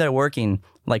be sitting there working,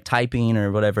 like typing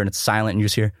or whatever, and it's silent, and you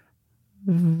just hear.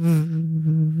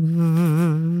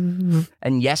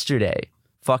 And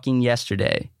fucking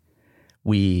yesterday,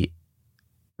 Ryan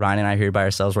and I were here by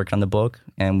ourselves working on the book,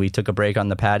 and we took a break on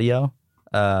the patio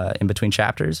in between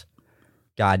chapters.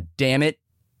 God damn it.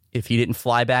 If he didn't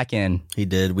fly back in. He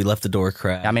did. We left the door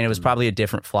cracked. I mean, it was probably a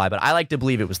different fly, but I like to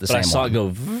believe it was the same one. I saw it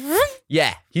go...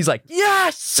 Yeah. He's like,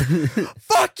 yes!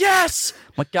 Fuck yes!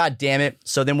 I'm like, God damn it.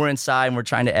 So then we're inside and we're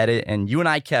trying to edit, and you and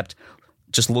I kept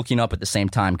just looking up at the same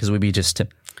time because we'd be just...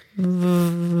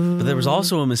 But there was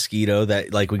also a mosquito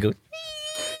that, would go...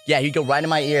 Yeah, he'd go right in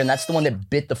my ear, and that's the one that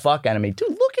bit the fuck out of me. Dude,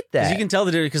 look at that. You can tell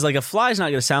the difference, because, a fly's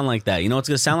not going to sound like that. You know what's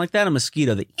going to sound like that? A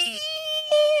mosquito that...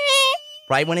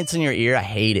 Right when it's in your ear, I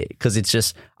hate it because it's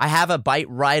just, I have a bite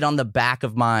right on the back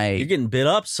of my... You're getting bit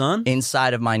up, son.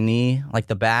 Inside of my knee, like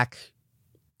the back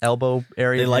elbow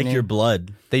area. They like your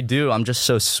blood. They do. I'm just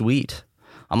so sweet.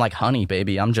 I'm like honey,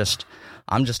 baby. I'm just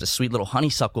a sweet little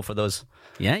honeysuckle for those.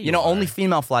 Yeah, only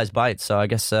female flies bite, so I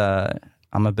guess I'm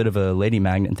a bit of a lady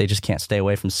magnet. They just can't stay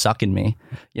away from sucking me.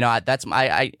 That's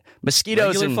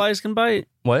mosquitoes. Regular flies can bite?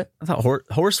 What? I thought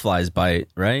horse flies bite,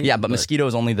 right? Yeah, but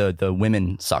mosquitoes only the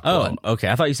women suck blood. Oh, okay.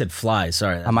 I thought you said flies.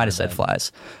 Sorry. I might have said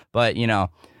flies. But,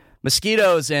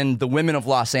 mosquitoes and the women of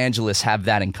Los Angeles have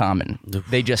that in common.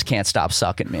 They just can't stop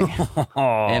sucking me.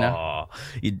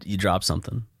 You drop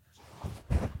something.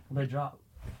 What did I drop?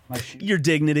 My shoes? Your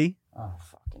dignity. Oh,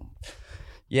 fucking.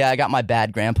 Yeah, I got my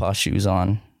bad grandpa shoes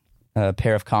on. A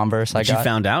pair of Converse I got. You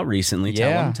found out recently.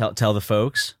 Yeah. Tell the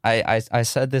folks. I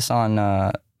said this on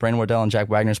Brandon Wardell and Jack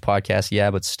Wagner's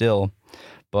podcast, but still.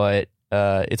 But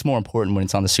it's more important when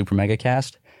it's on the Super Mega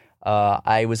Cast.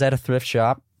 I was at a thrift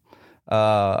shop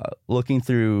looking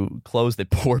through clothes that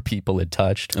poor people had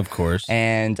touched. Of course.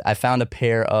 And I found a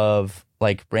pair of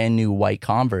brand new white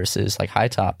Converses, high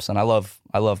tops. And I love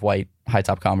white high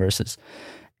top Converses.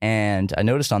 And I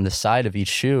noticed on the side of each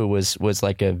shoe was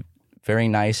like a very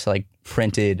nice, like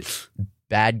printed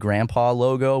Bad Grandpa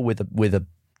logo with a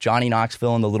Johnny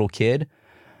Knoxville and the little kid.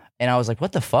 And I was like,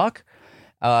 what the fuck?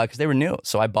 Because they were new.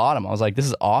 So I bought them. I was like, this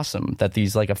is awesome that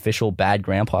these like official Bad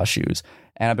Grandpa shoes.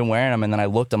 And I've been wearing them. And then I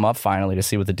looked them up finally to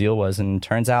see what the deal was. And it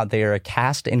turns out they are a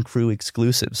cast and crew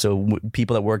exclusive. So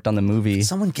people that worked on the movie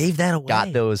Someone gave that away.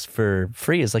 got those for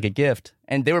free as like a gift.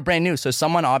 And they were brand new. So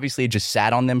someone obviously just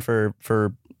sat on them for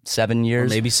 7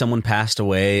 years. Or maybe someone passed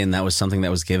away and that was something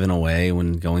that was given away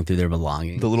when going through their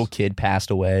belongings. The little kid passed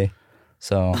away.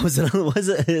 So Was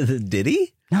it? Did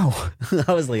he? no.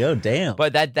 I was like, oh, damn.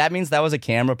 But that means that was a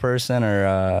camera person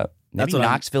or maybe That's what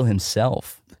I'm- Knoxville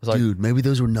himself. It was like, Dude, maybe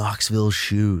those were Knoxville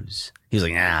shoes. He was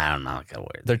like, I'm not going to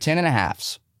wear them. they're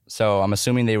 10.5s. So I'm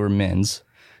assuming they were men's.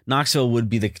 Knoxville would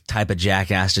be the type of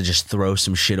jackass to just throw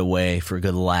some shit away for a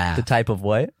good laugh. The type of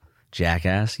what?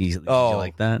 Jackass? You Oh.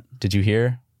 like that? Did you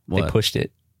hear? They What? pushed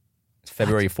it. It's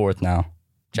February 4th now.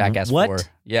 Jackass What? 4.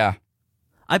 Yeah.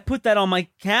 I put that on my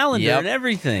calendar Yep. and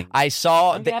everything. I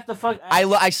saw I'm gonna have to fuck.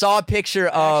 I saw a picture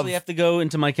I of actually have to go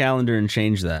into my calendar and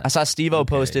change that. I saw Steve-O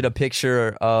posted a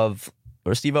picture of,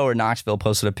 or Steve-O or Knoxville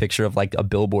posted a picture of like a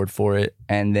billboard for it,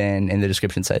 and then in the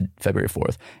description said February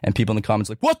 4th, and people in the comments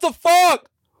like, what the fuck?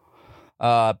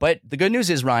 But the good news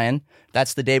is, Ryan,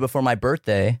 that's the day before my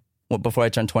birthday, before I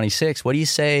turn 26. What do you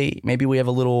say? Maybe we have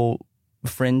a little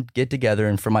friend get together,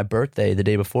 and for my birthday, the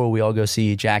day before, we all go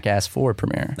see Jackass 4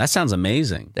 premiere. That sounds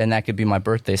amazing. And that could be my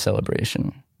birthday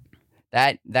celebration.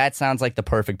 That sounds like the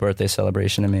perfect birthday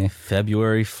celebration to me.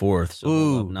 February 4th. So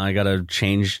Ooh. now I got to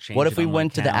change What if it we on my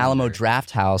went to the Alamo calendar.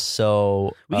 Draft House?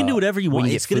 So We can do whatever you we want. can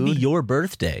get It's going to be food? your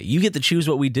birthday. You get to choose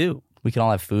what we do. We can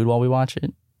all have food while we watch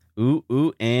it.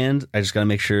 Ooh, and I just got to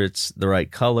make sure it's the right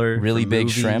color. Really for big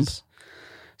movies. shrimp.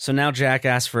 So now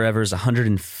Jackass Forever is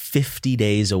 150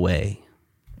 days away.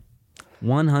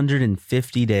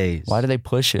 150 days. Why do they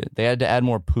push it? They had to add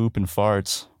more poop and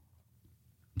farts.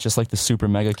 Just like the Super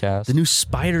Mega Cast. The new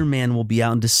Spider-Man will be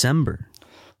out in December.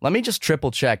 Let me just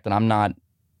triple check that I'm not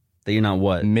That you're not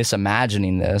what?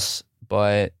 misimagining this,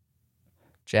 but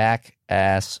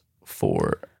Jackass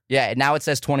 4. Yeah, now it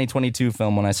says 2022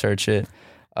 film when I search it.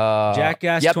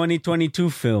 Jackass yep. 2022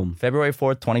 film. February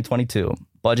 4th, 2022.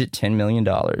 Budget $10 million.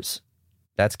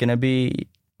 That's going to be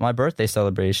my birthday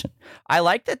celebration. I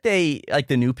like that they, like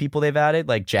the new people they've added,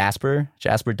 like Jasper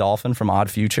Dolphin from Odd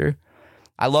Future.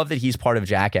 I love that he's part of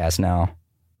Jackass now.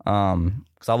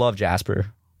 Because I love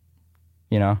Jasper.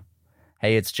 You know?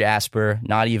 Hey, it's Jasper,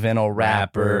 not even a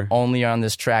rapper. Rapper. Only on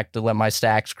this track to let my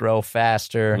stacks grow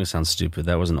faster. It sounds stupid.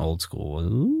 That wasn't old school.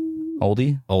 Ooh.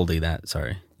 Oldie? Oldie, that.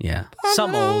 Sorry. Yeah.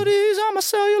 Some old. Melodies on my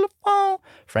cellular phone.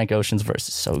 Frank Ocean's verse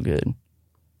is so good.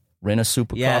 Rent a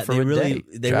supercar Yeah, for they a really day.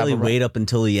 they Drive really around. wait up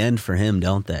until the end for him,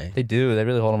 don't they? They do. They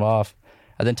really hold him off.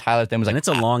 And then Tyler then was like, And it's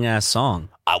a long ass song.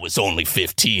 I was only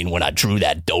 15 when I drew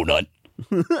that donut.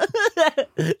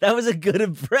 That was a good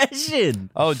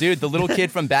impression. Oh, dude, the little kid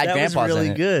from Bad That was Grandpa's really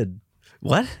in it. good.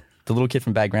 What? The little kid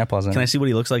from Bad Grandpa's in Can I it. see what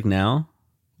he looks like now?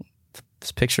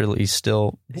 This picture, he's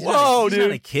still... He's Whoa, not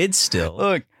dude. a kid still.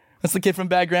 Look, that's the kid from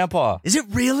Bad Grandpa. Is it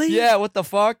really? Yeah, what the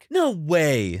fuck? No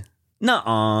way.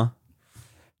 Nuh-uh.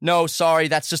 No, sorry,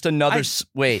 that's just another... I-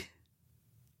 Wait.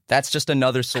 That's just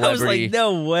another I was celebrity. like,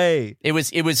 no way. It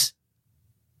was...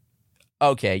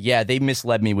 Okay, yeah, they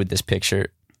misled me with this picture.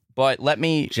 But let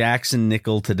me... Jackson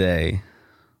Nickel today.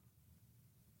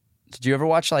 Did you ever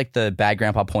watch like the Bad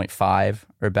Grandpa 0.5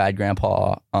 or Bad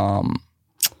Grandpa or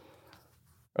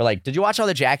like did you watch all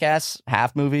the Jackass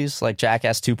half movies like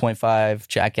Jackass 2.5,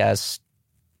 Jackass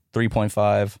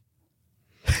 3.5?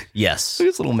 Yes. Look at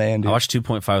this little man, dude. I watched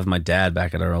 2.5 with my dad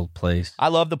back at our old place. I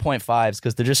love the 0.5s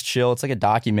because they're just chill. It's like a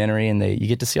documentary and you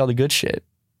get to see all the good shit.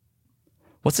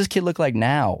 What's this kid look like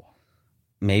now?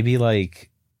 Maybe like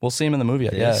We'll see him in the movie,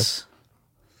 I guess. this.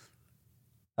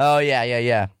 Oh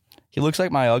yeah. He looks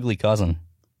like my ugly cousin.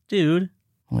 Dude.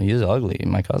 Well, he is ugly,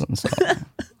 my cousin. So.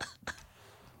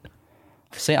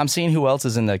 I'm seeing who else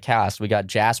is in the cast. We got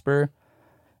Jasper.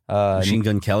 Machine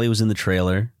Gun Kelly was in the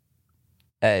trailer.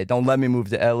 Hey, don't let me move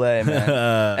to LA,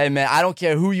 man. Hey, man, I don't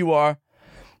care who you are.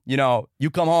 You know, you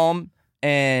come home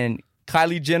and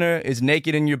Kylie Jenner is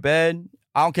naked in your bed.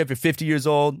 I don't care if you're 50 years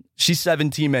old. She's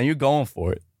 17, man. You're going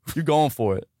for it. You're going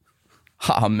for it.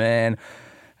 Oh, man.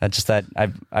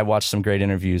 I watched some great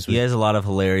interviews. He has a lot of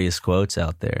hilarious quotes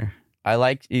out there.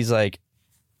 He's like,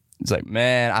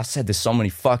 man, I've said this so many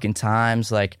fucking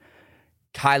times. Like,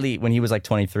 Kylie, when he was like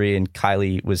 23 and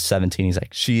Kylie was 17, he's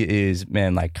like,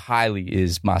 Kylie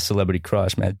is my celebrity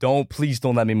crush, man. Please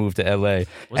don't let me move to LA.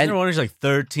 Wasn't there one who's like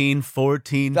 13,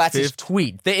 14, That's 15? his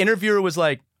tweet. The interviewer was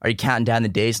like, are you counting down the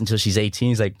days until she's 18?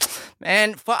 He's like,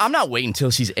 man, I'm not waiting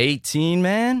until she's 18,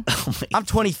 man. I'm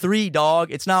 23,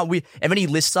 dog. It's not we. And then he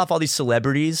lists off all these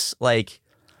celebrities. Like,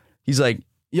 he's like,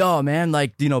 yo, man,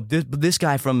 like, you know, this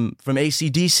guy from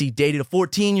AC/DC dated a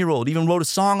 14-year-old, even wrote a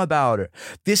song about her.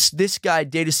 This guy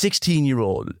dated a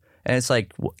 16-year-old. And it's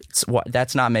like,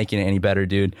 that's not making it any better,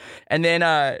 dude. And then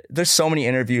there's so many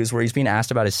interviews where he's being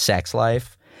asked about his sex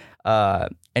life. And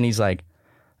he's like,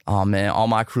 oh, man, all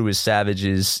my crew is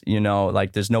savages. You know,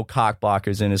 like, there's no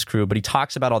cockblockers in his crew. But he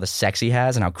talks about all the sex he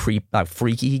has and how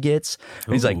freaky he gets.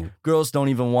 And he's like, girls don't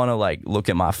even want to, like, look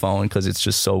at my phone because it's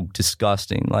just so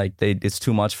disgusting. Like, it's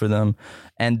too much for them.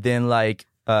 And then, like,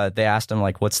 they asked him,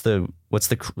 like, what's the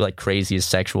like craziest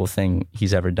sexual thing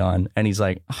he's ever done? And he's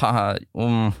like,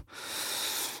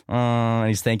 and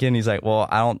he's thinking, he's like, well,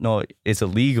 I don't know, it's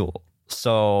illegal.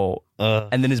 So,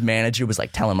 and then his manager was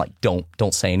like, telling him, like, don't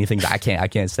say anything. I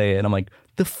can't say it. And I'm like,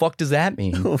 the fuck does that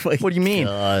mean? What do you mean?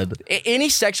 God. Any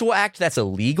sexual act that's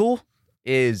illegal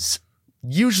is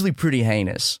usually pretty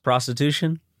heinous.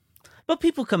 Prostitution? But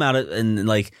people come out and,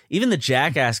 like, even the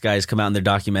Jackass guys come out in their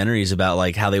documentaries about,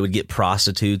 like, how they would get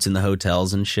prostitutes in the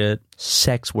hotels and shit.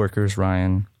 Sex workers,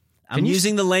 Ryan. I'm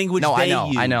using the language No, they I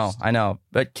use. know.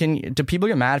 But do people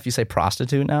get mad if you say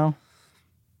prostitute now?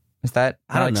 Is that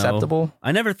I don't not acceptable? know.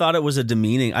 I never thought it was a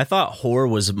demeaning. I thought whore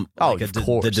was of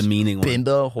course. the demeaning one.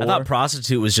 Bimbo, whore. I thought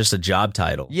prostitute was just a job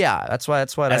title. Yeah, that's why.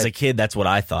 As a kid, that's what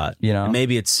I thought. You know? And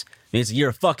maybe it's you're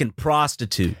a fucking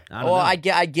prostitute. I don't know.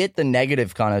 I get the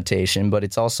negative connotation, but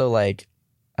it's also like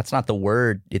that's not the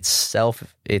word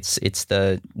itself. It's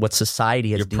the what society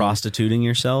has. You're deemed. prostituting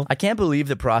yourself. I can't believe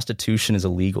that prostitution is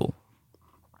illegal.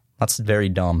 That's very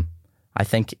dumb. I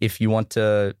think if you want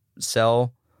to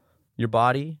sell your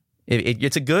body,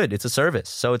 it's a good, it's a service.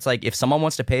 So it's like if someone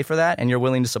wants to pay for that and you're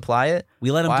willing to supply it,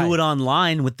 We let them do it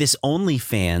online with this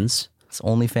OnlyFans. it's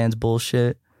OnlyFans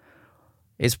bullshit.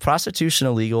 Is prostitution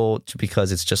illegal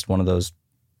because it's just one of those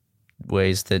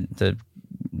ways that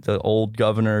the old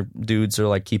governor dudes are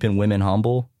like keeping women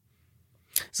humble?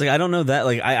 It's like I don't know that.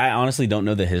 Like I honestly don't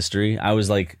know the history. I was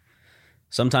like,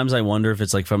 sometimes I wonder if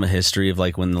it's like from a history of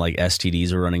like when like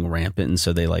STDs were running rampant, and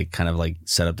so they like kind of like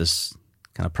set up this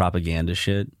kind of propaganda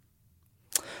shit.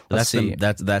 That's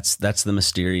the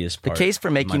mysterious part. The case for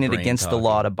making My it brain against the talking.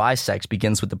 law to buy sex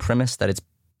begins with the premise that it's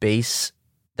base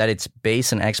and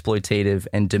exploitative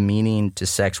and demeaning to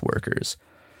sex workers.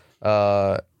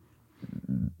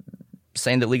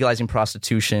 Saying that legalizing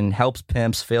prostitution helps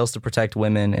pimps, fails to protect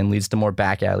women, and leads to more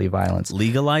back alley violence.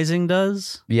 Legalizing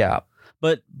does, Yeah.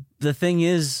 but the thing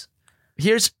is,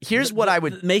 Here's what I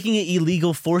would. making it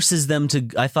illegal forces them to.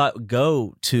 I thought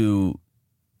go to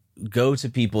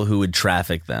people who would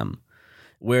traffic them.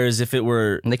 Whereas if it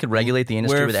were, And they could regulate the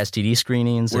industry Where with if- STD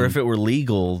screenings. where and if it were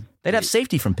legal, they'd have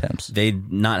safety from pimps,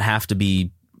 they'd not have to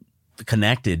be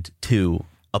connected to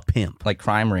a pimp. like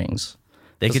crime rings.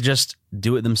 They could just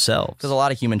do it themselves. Because a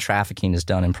lot of human trafficking is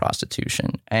done in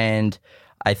prostitution. And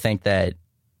I think that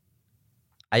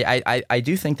I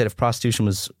do think that if prostitution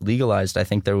was legalized, I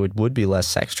think there would be less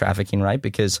sex trafficking, right?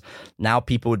 Because now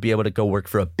people would be able to go work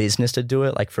for a business to do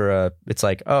it. Like it's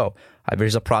like, oh,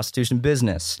 there's a prostitution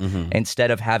business, instead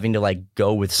of having to like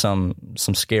go with some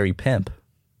scary pimp.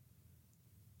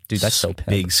 Dude, that's so pimp.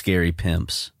 Big scary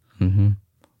pimps. Ryan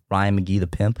McGee the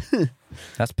pimp.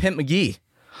 That's Pimp McGee.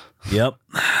 Yep,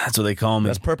 that's what they call me.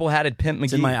 That's purple hatted Pimp McGee.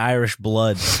 It's in my Irish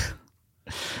blood.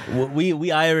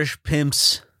 we Irish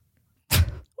pimps.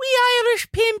 We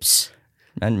Irish pimps.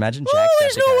 And imagine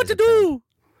Jacksepticeye. do.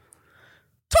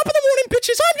 Top of the morning,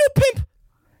 bitches. I'm your pimp.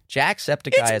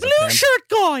 Jacksepticeye is a pimp. shirt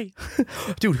guy.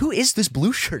 Dude, who is this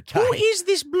blue shirt guy? is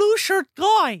this blue shirt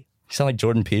guy? You sound like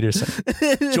Jordan Peterson.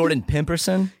 Jordan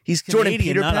Pimperson? He's Jordan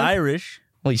Canadian, Peter not Pimp? Irish.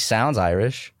 Well, he sounds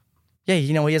Irish. Yeah,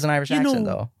 he has an Irish accent,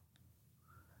 though.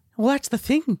 Well, that's the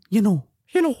thing, Jordan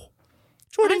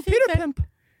Peter that- Pimp.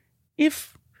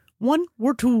 If one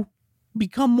were to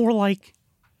become more like,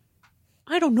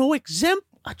 I don't know,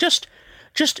 just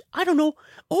I don't know,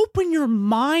 open your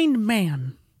mind,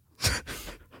 man.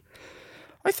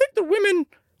 I think the women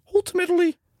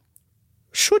ultimately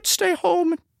should stay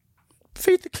home and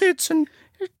feed the kids and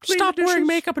clean Stop the wearing dishes.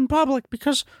 makeup in public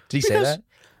because Did he say that?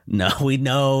 No.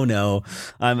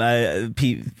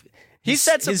 He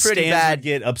said some his pretty stands bad- would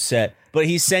get upset, but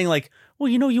he's saying like, well,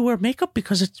 you wear makeup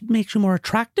because it makes you more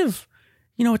attractive.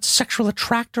 It's a sexual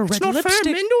attractor. Red It's not lipstick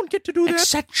fair. Men don't get to do that.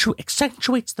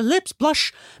 accentuates the lips.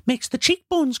 Blush makes the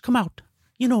cheekbones come out.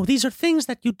 These are things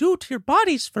that you do to your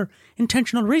bodies for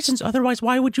intentional reasons. Otherwise,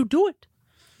 why would you do it?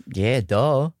 Yeah,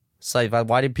 duh. It's like,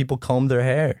 why did people comb their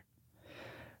hair?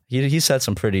 He said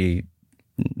some pretty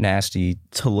nasty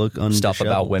to look stuff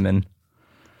about women.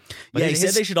 Yeah, he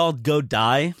said they should all go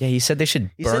die. Yeah, he said they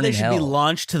should He burn said they in should hell. be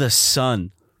launched to the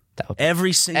sun.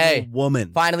 Every single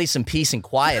woman. Finally, some peace and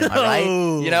quiet. Am I right?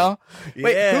 Oh, You know.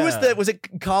 Wait, yeah. who was the? Was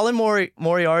it Colin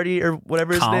Moriarty or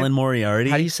whatever his name? Colin Moriarty.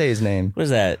 How do you say his name? What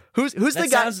is that? Who's the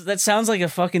guy? That sounds like a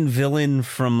fucking villain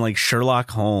from like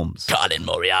Sherlock Holmes. Colin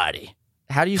Moriarty.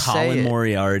 How do you say Colin it?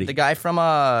 Moriarty. The guy from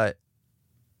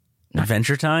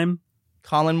Adventure Time.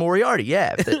 Colin Moriarty.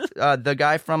 Yeah, the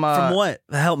guy from From what?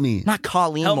 Help me. Not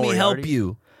Colleen. Help Moriarty. me help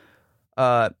you.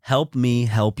 Help me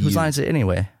help you. Whose line is it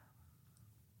anyway?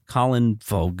 Colin.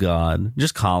 Oh God,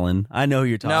 just Colin. I know who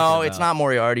you're talking about. No, it's not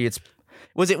Moriarty.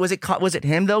 Was it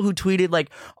him though who tweeted like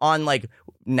on like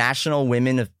National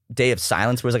Women Day of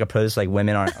Silence, where it's like a protest like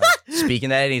women aren't speaking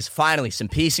that, and he's finally some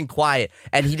peace and quiet,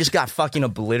 and he just got fucking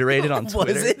obliterated on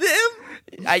Twitter. Was it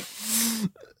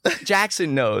him?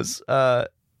 Jackson knows. Let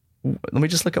me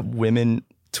just look up women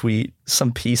tweet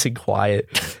some peace and quiet,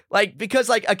 like because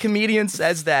like a comedian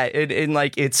says that in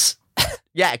like it's.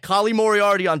 Yeah, Colin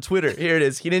Moriarty on Twitter. Here it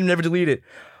is. He didn't never delete it.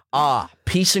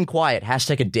 Peace and quiet. #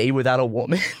 a day without a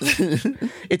woman.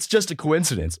 It's just a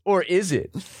coincidence. Or is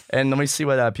it? And let me see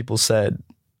what people said.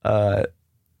 I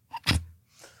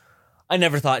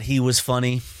never thought he was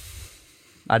funny.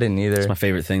 I didn't either. It's my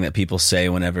favorite thing that people say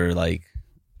whenever like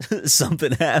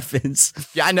something happens.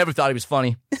 Yeah, I never thought he was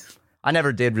funny. I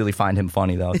never did really find him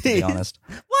funny though, to be honest.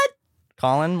 What?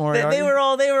 Colin Moriarty? They were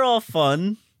all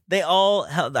fun. They all.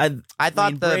 I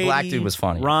thought the black dude was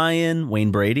funny.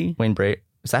 Wayne Brady. Wayne Brady.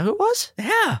 Is that who it was?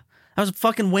 Yeah, that was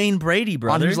fucking Wayne Brady,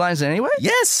 brother. On Whose Lines Anyway?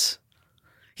 Yes.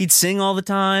 He'd sing all the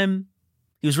time.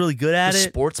 He was really good at The it.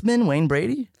 Sportsman, Wayne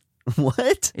Brady?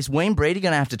 What? Is Wayne Brady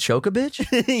gonna have to choke a bitch?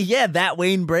 Yeah, that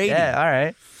Wayne Brady. Yeah, all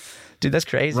right. Dude, that's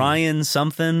crazy. Ryan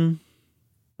something.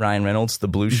 Ryan Reynolds, the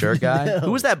blue shirt guy. No.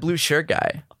 Who was that blue shirt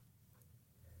guy?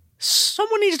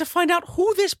 Someone needs to find out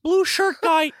who this blue shirt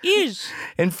guy is.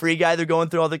 In Free Guy, they're going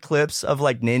through all the clips of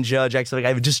like Ninja,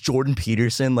 Jacksepticeye, just Jordan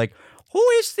Peterson. Like, who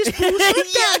is this blue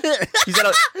shirt guy?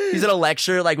 He's at a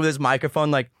lecture, like with his microphone,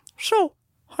 like, So,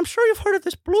 I'm sure you've heard of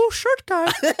this blue shirt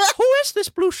guy. Who is this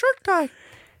blue shirt guy?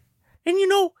 And you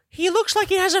know, he looks like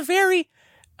he has a very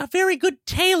good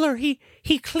tailor. He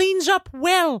cleans up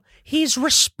well. He's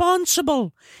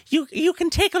responsible. You can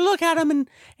take a look at him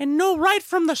and know right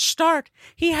from the start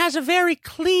he has a very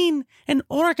clean and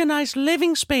organized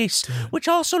living space, which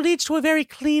also leads to a very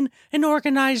clean and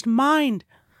organized mind.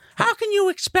 How can you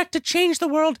expect to change the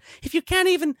world if you can't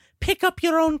even pick up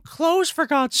your own clothes, for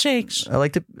God's sakes? I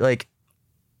like to like.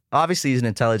 Obviously, he's an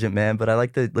intelligent man, but I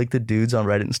like the dudes on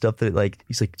Reddit and stuff that like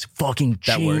he's like, it's fucking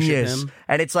That worship genius, him.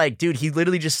 and it's like, dude, he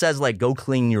literally just says like, go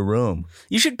clean your room.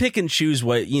 You should pick and choose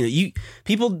what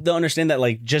people don't understand that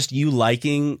like just you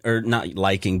liking or not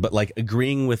liking, but like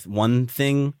agreeing with one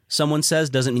thing someone says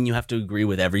doesn't mean you have to agree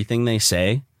with everything they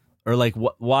say. Or like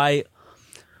why?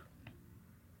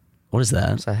 What is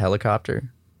that? It's a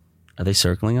helicopter. Are they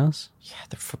circling us? Yeah,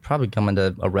 they're probably coming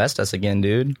to arrest us again,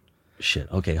 dude.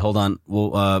 Shit. Okay, hold on.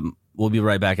 We'll be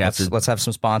right back after. Let's have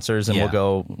some sponsors and Yeah.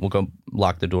 we'll go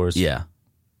lock the doors. Yeah.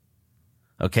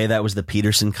 Okay, that was the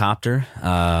Peterson copter.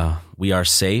 We are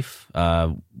safe.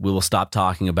 We will stop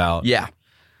talking about Yeah.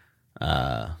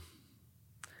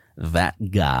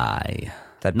 that guy.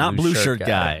 That Not blue shirt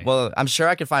guy. Well, I'm sure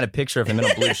I could find a picture of him in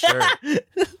a blue shirt.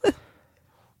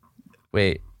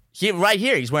 Wait. Right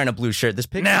here, he's wearing a blue shirt. This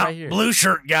picture right here. blue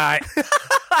shirt guy.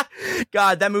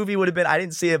 God, that movie would have been, I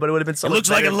didn't see it, but it would have been so much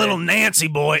better if they- Nancy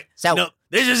boy. So- no,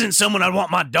 this isn't someone I'd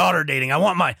want my daughter dating. I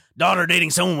want my daughter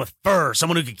dating someone with fur,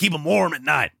 someone who could keep them warm at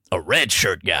night. A red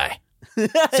shirt guy.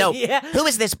 So, who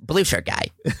is this blue shirt guy?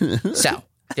 So,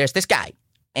 there's this guy,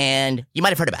 and you might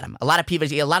have heard about him. A lot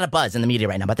of buzz in the media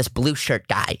right now about this blue shirt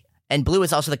guy. And blue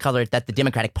is also the color that the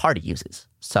Democratic Party uses.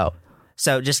 So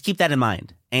just keep that in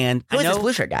mind. And who I is know this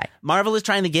blue shirt guy? Marvel is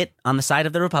trying to get on the side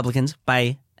of the Republicans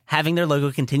by having their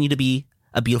logo continue to be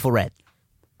a beautiful red.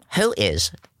 Who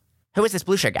is this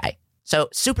blue shirt guy? So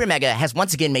Super Mega has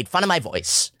once again made fun of my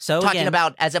voice. So talking again-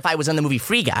 about as if I was in the movie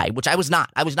Free Guy, which I was not.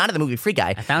 I was not in the movie Free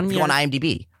Guy. I found if you your- go on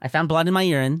IMDb. I found blood in my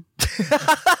urine.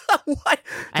 What?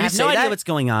 I have no idea what's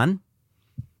going on.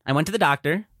 I went to the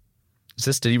doctor.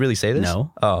 Did he really say this?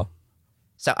 No. Oh.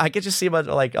 So I could just see about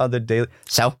like on the daily.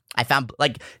 So I found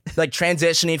like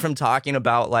transitioning from talking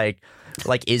about like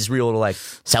Israel to like.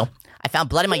 So I found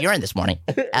blood in my urine this morning.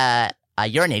 I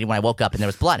urinated when I woke up and there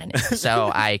was blood in it.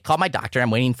 So I called my doctor. I'm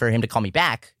waiting for him to call me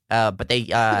back. But they're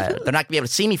not gonna be able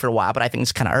to see me for a while. But I think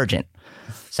it's kind of urgent.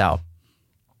 So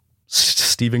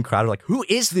Steven Crowder, like, who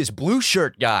is this blue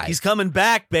shirt guy? He's coming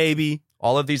back, baby.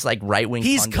 All of these like right wing.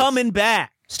 He's coming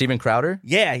back. Steven Crowder.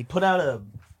 Yeah, he put out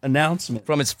a announcement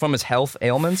from his health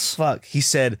ailments. Fuck. He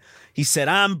said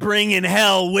I'm bringing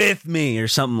hell with me or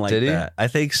something like Did he? that. I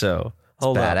think so.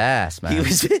 Hold badass, man. He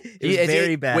was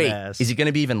very badass. Wait, is he going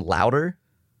to be even louder?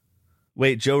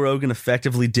 Wait, Joe Rogan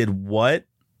effectively did what?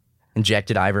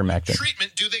 Injected ivermectin.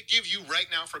 Treatment do they give you right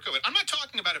now for COVID? I'm not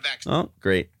talking about a vaccine. Oh,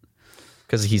 great.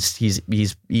 Because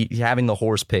he's having the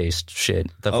horse paste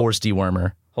shit, the horse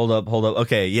dewormer. Hold up.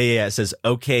 Okay, yeah. It says,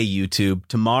 okay, YouTube,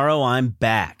 tomorrow I'm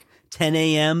back, 10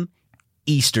 a.m.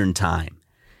 Eastern time.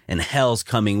 And hell's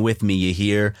coming with me, you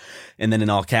hear? And then in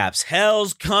all caps,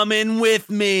 hell's coming with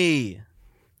me.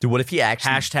 Dude, what if he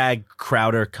actually... Hashtag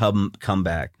Crowder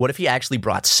comeback. What if he actually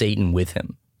brought Satan with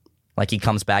him? Like he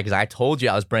comes back because I told you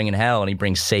I was bringing hell, and he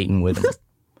brings Satan with him.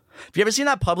 Have you ever seen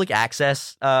that public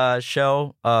access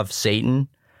show of Satan?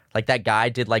 Like that guy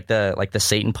did like the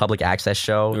Satan public access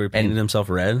show. Where he painted himself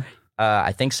red?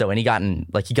 I think so. And he got I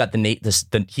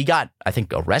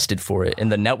think arrested for it.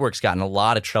 And the network's gotten a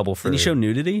lot of trouble for it. Did he show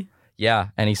nudity? Yeah.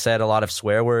 And he said a lot of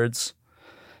swear words.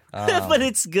 But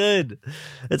it's good.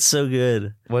 It's so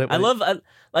good.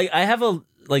 I have a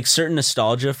certain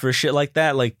nostalgia for shit like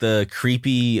that, like the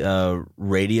creepy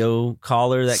radio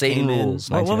caller that Satan came Rules,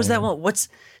 in. What was that one?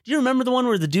 Do you remember the one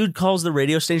where the dude calls the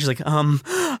radio station? He's like,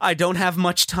 I don't have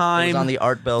much time. It was on the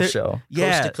Art Bell show.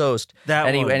 Yeah, Coast to Coast.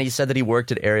 And he said that he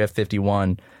worked at Area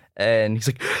 51. And he's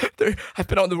like, I've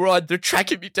been on the run. They're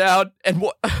tracking me down. And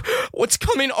what's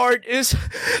coming, Art, is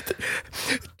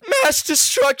mass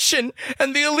destruction.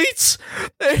 And the elites,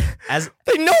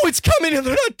 they know it's coming and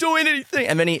they're not doing anything.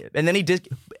 And then he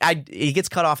gets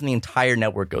cut off and the entire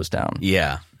network goes down.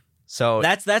 Yeah. So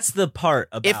that's the part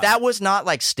about if that was not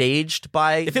like staged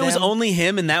by if it was only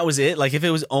him and that was it, like if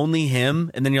it was only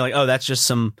him and then you're like, oh, that's just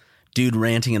some dude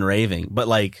ranting and raving. But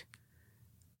like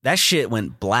that shit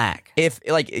went black. If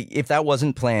that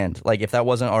wasn't planned, like if that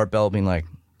wasn't Art Bell being like,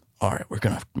 all right, we're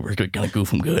gonna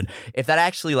goof him good. If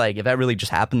that really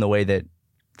just happened the way that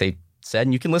they said,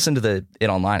 and you can listen to it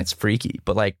online, it's freaky.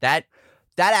 But like that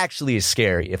actually is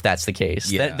scary if that's the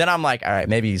case. Yeah. Then I'm like, all right,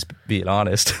 maybe he's being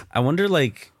honest. I wonder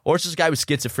or it's just a guy with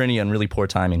schizophrenia and really poor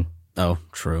timing. Oh,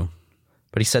 true.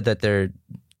 But he said that there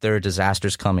are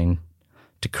disasters coming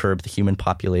to curb the human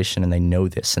population, and they know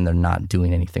this, and they're not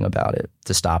doing anything about it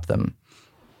to stop them.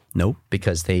 Nope.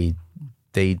 Because they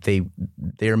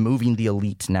are moving the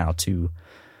elite now to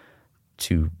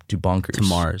bunkers.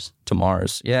 To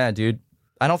Mars. Yeah, dude.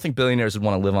 I don't think billionaires would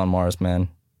want to live on Mars, man.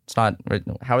 It's not.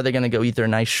 How are they going to go eat their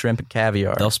nice shrimp and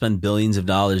caviar? They'll spend billions of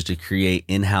dollars to create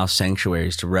in-house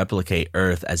sanctuaries to replicate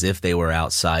Earth as if they were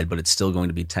outside, but it's still going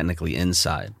to be technically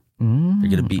inside.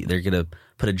 They're gonna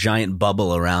put a giant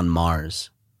bubble around Mars.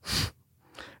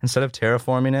 Instead of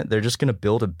terraforming it, they're just gonna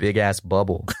build a big ass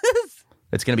bubble.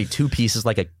 It's gonna be two pieces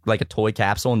like a toy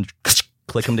capsule and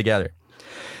click them together.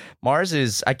 Mars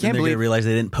is. I can't believe they realize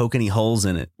they didn't poke any holes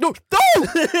in it. No!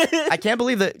 I can't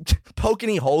believe that poke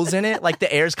any holes in it. Like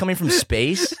the air's coming from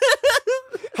space.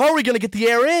 How are we gonna get the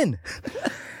air in?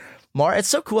 Mars. It's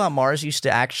so cool how Mars used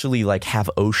to actually like have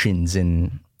oceans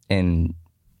and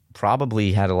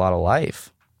probably had a lot of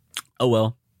life. Oh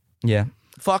well. Yeah.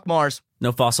 Fuck Mars.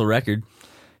 No fossil record.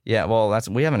 Yeah. Well,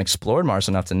 we haven't explored Mars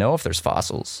enough to know if there's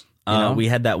fossils. You know? We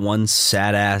had that one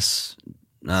sad ass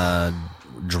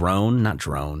drone. Not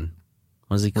drone.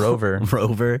 What was he called?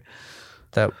 Rover.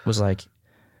 That was like,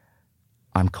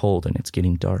 I'm cold and it's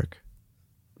getting dark.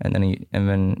 And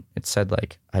then it said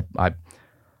like I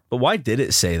But why did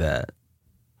it say that?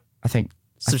 I think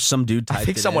there's some dude typed I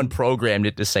think someone programmed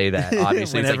it to say that.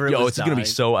 Obviously, it's like, yo, it's gonna be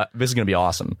so. This is gonna be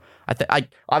awesome. I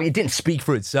mean, it didn't speak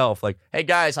for itself. Like, hey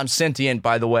guys, I'm sentient.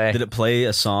 By the way, did it play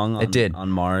a song? It did on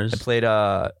Mars. It played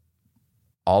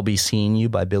 "I'll Be Seeing You"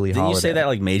 by Billie Holiday. Didn't you say that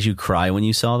like made you cry when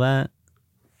you saw that?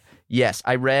 Yes,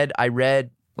 I read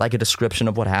like a description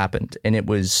of what happened, and it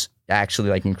was actually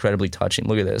like incredibly touching.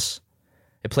 Look at this.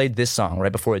 It played this song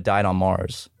right before it died on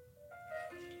Mars.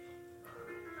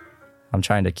 I'm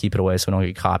trying to keep it away so I don't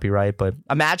get copyright, but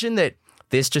imagine that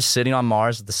this just sitting on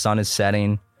Mars, the sun is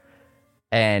setting,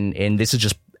 and this is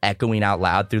just echoing out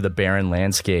loud through the barren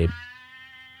landscape.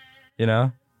 You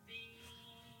know?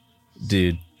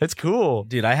 Dude. It's cool.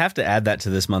 Dude, I have to add that to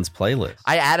this month's playlist.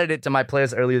 I added it to my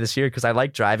playlist earlier this year because I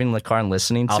like driving in the car and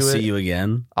listening to it. I'll see you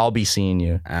again. I'll be seeing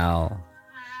you. I'll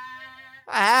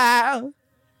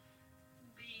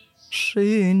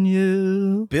seeing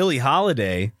you. Billie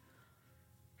Holiday.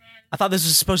 I thought this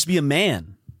was supposed to be a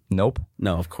man. Nope.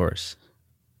 No, of course.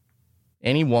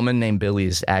 Any woman named Billie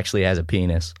actually has a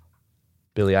penis.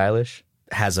 Billie Eilish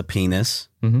has a penis.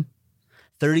 Mm-hmm.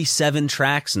 37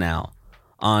 tracks now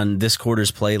on this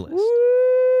quarter's playlist,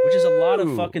 which is a lot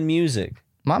of fucking music.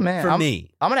 My man. For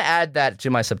me. I'm going to add that to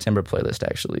my September playlist,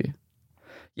 actually.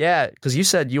 Yeah, because you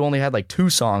said you only had like 2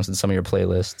 songs in some of your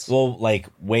playlists. Well, like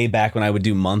way back when I would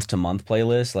do month-to-month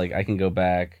playlists, like I can go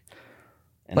back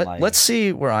and Let's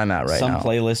see where I'm at right now. Some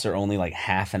playlists are only like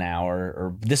half an hour,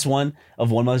 or this one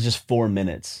of 1 month is just 4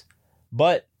 minutes.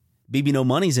 But BB No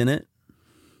Money's in it.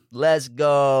 Let's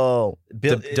go.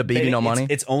 The BB No Money?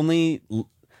 It's only...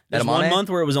 There's 1 month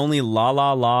where it was only La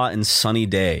La La and Sunny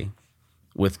Day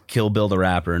with Kill Bill the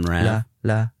Rapper and Rap.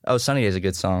 Oh, Sunny Day is a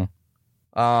good song.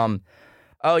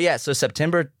 Oh, yeah. So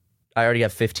September, I already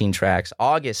have 15 tracks.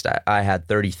 August, I had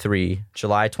 33.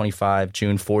 July, 25.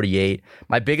 June, 48.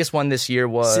 My biggest one this year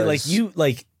was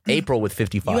April with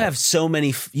 55. You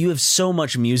have so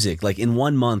much music. Like in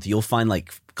 1 month, you'll find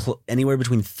like anywhere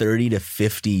between 30 to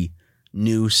 50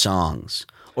 new songs.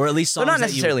 Or at least songs not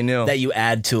necessarily new that you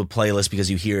add to a playlist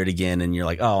because you hear it again and you're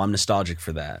like, oh, I'm nostalgic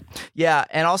for that. Yeah,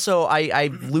 and also I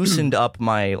loosened up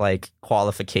my like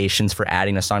qualifications for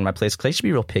adding a song to my playlist because I used to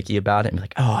be real picky about it and be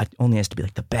like, oh, it only has to be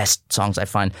like the best songs I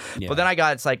find. Yeah. But then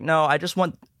it's like, no, I just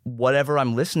want whatever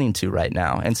I'm listening to right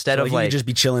now instead of like you just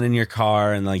be chilling in your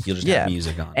car and like you'll just have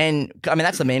music on. And I mean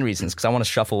that's the main reasons because I want to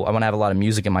shuffle. I want to have a lot of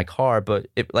music in my car. But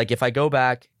if I go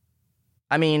back.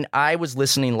 I mean, I was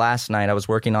listening last night. I was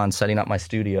working on setting up my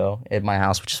studio at my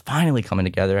house, which is finally coming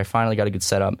together. I finally got a good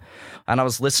setup. And I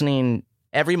was listening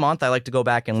every month. I like to go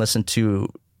back and listen to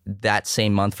that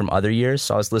same month from other years.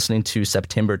 So I was listening to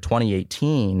September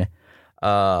 2018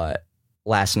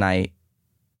 last night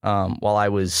while I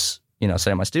was,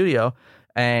 setting up my studio.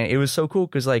 And it was so cool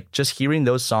because like just hearing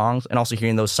those songs and also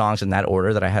hearing those songs in that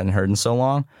order that I hadn't heard in so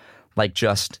long, like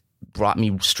just brought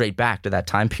me straight back to that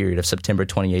time period of September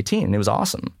 2018, and it was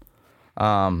awesome.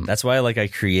 That's why I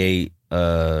create.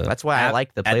 That's why I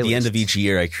like the playlist. At the end of each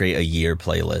year, I create a year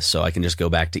playlist, so I can just go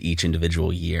back to each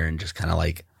individual year and just kind of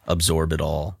like absorb it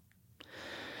all.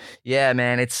 Yeah,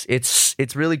 man,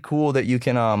 it's really cool that you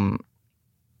can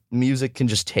music can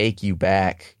just take you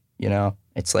back.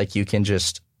 It's like you can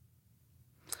just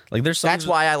like there's. That's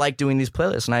why I like doing these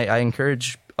playlists, and I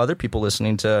encourage other people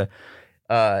listening to.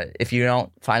 If you don't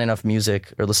find enough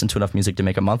music or listen to enough music to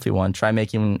make a monthly one, try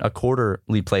making a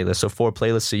quarterly playlist. So 4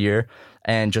 playlists a year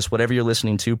and just whatever you're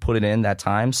listening to, put it in that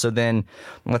time. So then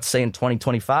let's say in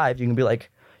 2025, you can be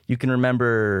like, you can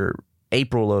remember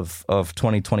April of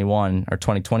 2021 or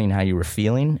 2020 and how you were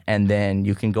feeling. And then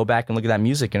you can go back and look at that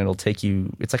music and it'll take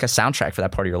you, it's like a soundtrack for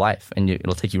that part of your life and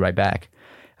it'll take you right back.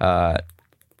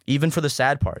 Even for the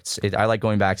sad parts. I like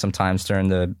going back sometimes during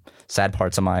the sad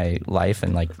parts of my life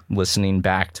and like listening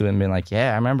back to it and being like,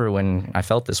 yeah, I remember when I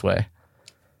felt this way.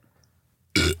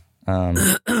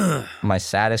 My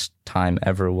saddest time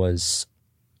ever was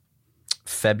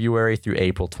February through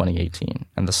April 2018.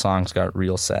 And the songs got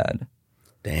real sad.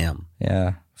 Damn.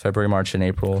 Yeah. February, March, and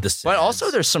April. But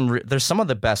also there's some of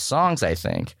the best songs, I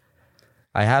think.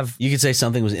 You could say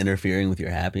something was interfering with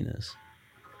your happiness.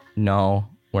 No,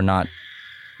 we're not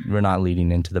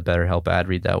leading into the BetterHelp ad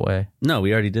read that way. No,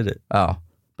 we already did it. Oh.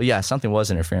 But yeah, something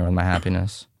was interfering with my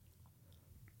happiness.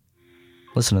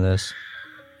 Listen to this.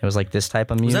 It was like this type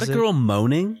of music. Was that a girl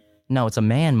moaning? No, it's a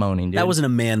man moaning, dude. That wasn't a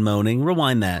man moaning.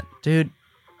 Rewind that. Dude,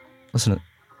 listen to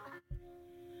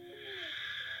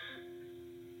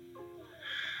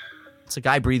It's a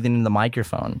guy breathing in the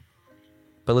microphone.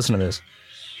 But listen to this.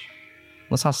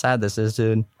 Listen how sad this is,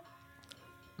 dude.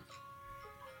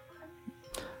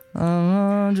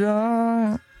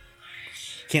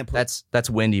 Can't play that's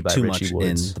Windy by too Richie much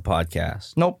Woods. in the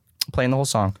podcast. Nope, playing the whole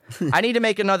song. I need to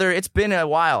make another. It's been a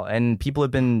while, and people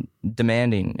have been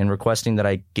demanding and requesting that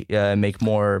I make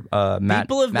more Matt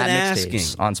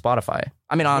mixtapes on Spotify.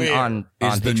 I mean, on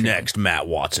is the Patreon. next Matt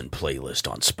Watson playlist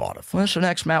on Spotify? What's the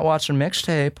next Matt Watson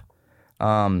mixtape?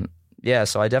 Yeah,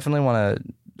 so I definitely want to.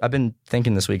 I've been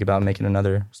thinking this week about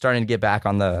starting to get back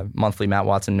on the monthly Matt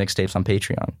Watson mixtapes on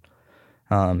Patreon.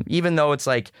 Even though it's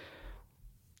like,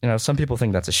 some people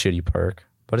think that's a shitty perk,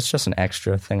 but it's just an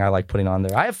extra thing I like putting on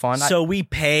there. I have fun. So we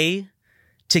pay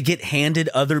to get handed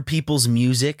other people's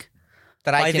music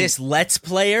by this Let's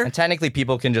Player? And technically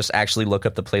people can just actually look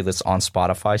up the playlists on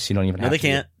Spotify, so you don't even have to. No, they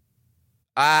can't.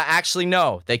 Actually,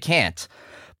 no, they can't.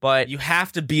 But you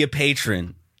have to be a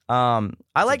patron. I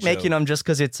like making them just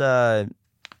because it's I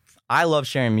love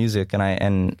sharing music,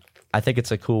 and I think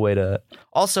it's a cool way to.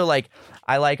 Also, like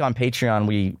I like on Patreon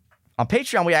we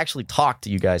actually talk to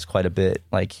you guys quite a bit,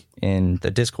 like in the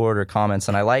Discord or comments,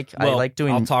 and I like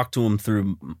doing. I'll talk to them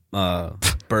through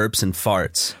burps and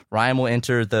farts. Ryan will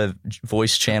enter the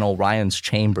voice channel Ryan's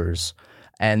Chambers,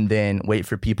 and then wait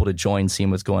for people to join,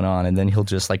 seeing what's going on, and then he'll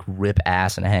just like rip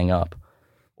ass and hang up.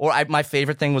 Or my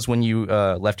favorite thing was when you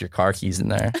left your car keys in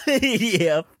there.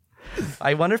 Yep.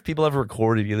 I wonder if people ever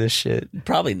recorded you this shit.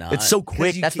 Probably not. It's so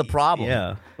quick. That's the problem.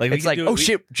 Yeah. Like It's like, oh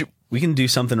shit. We can do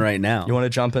something right now. You want to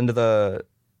jump into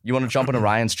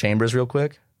Ryan's chambers real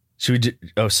quick? Should we?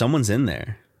 Oh, someone's in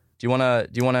there. Do you want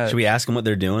to? Should we ask them what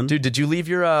they're doing? Dude, did you leave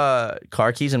your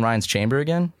car keys in Ryan's chamber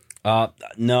again?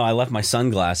 No, I left my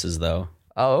sunglasses though.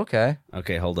 Oh, okay.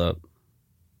 Okay, hold up.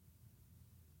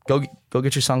 Go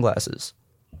get your sunglasses.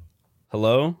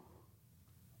 Hello?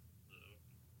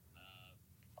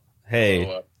 Hey.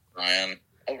 Hello, Ryan.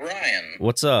 Oh, Ryan.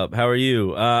 What's up? How are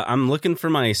you? I'm looking for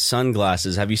my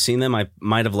sunglasses. Have you seen them? I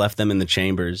might have left them in the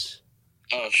chambers.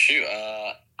 Oh, shoot.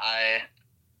 I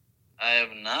have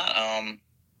not.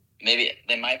 Maybe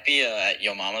they might be at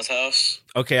your mama's house.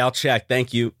 Okay, I'll check.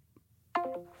 Thank you.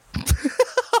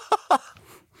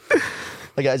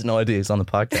 That guy's no idea he's on the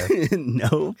podcast.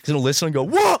 No. He's gonna listen and go,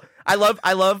 whoa! I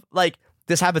love like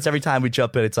this happens every time we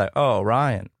jump in. It's like, oh,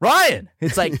 Ryan.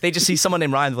 It's like they just see someone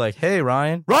named Ryan. They're like, hey,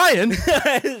 Ryan.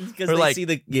 Because they like- see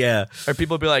the yeah. Or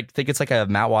people be like, think it's like a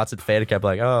Matt Watson fan account,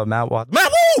 like, oh, Matt Watson.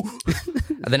 Matt Woo!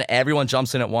 And then everyone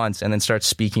jumps in at once and then starts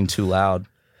speaking too loud.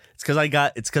 It's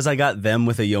because I got them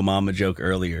with a Yo Mama joke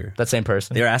earlier. That same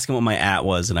person. They were asking what my @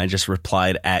 was, and I just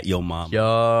replied at Yo Mama.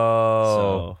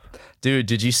 Yo. So, Dude,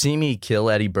 did you see me kill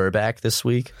Eddie Burback this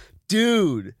week?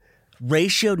 dude,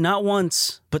 ratioed not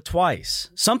once but twice.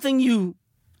 Something you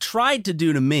tried to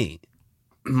do to me,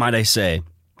 might I say?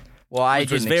 Well, I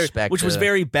Which was didn't very, expect which was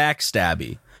very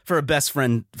backstabby for a best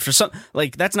friend. For some,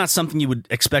 like that's not something you would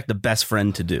expect a best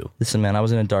friend to do. Listen, man, I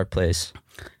was in a dark place.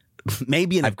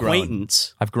 Maybe an I've grown.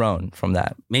 acquaintance, I've grown from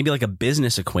that. maybe like a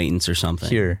business acquaintance or something.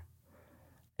 Here,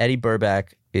 Eddie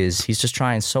Burback he's just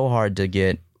trying so hard to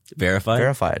get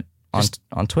verified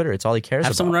on Twitter. It's all he cares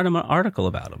Have about. someone write him an article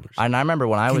about him. And I remember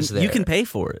when I was there. You can pay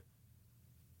for it.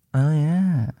 Oh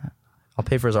yeah, I'll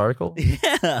pay for his article.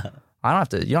 Yeah. I don't have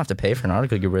to. You don't have to pay for an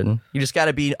article to get written. You just got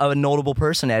to be a notable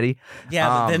person, Eddie.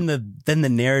 Yeah, but then the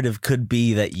narrative could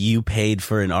be that you paid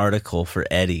for an article for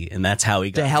Eddie, and that's how he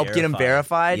got to help get him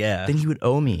verified. Yeah, then you would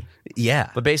owe me.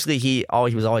 Yeah, But basically, he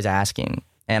was always asking,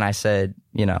 and I said,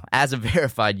 as a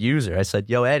verified user, I said,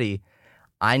 "Yo, Eddie,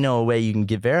 I know a way you can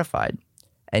get verified,"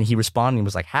 and he responded and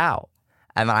was like, "How?"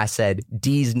 And then I said,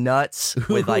 "D's nuts,"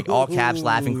 with like all caps,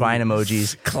 laughing, crying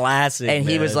emojis. classic. And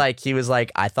he man. was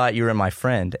like, "I thought you were my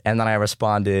friend." And then I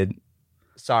responded,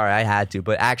 "Sorry, I had to,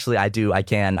 but actually I do. I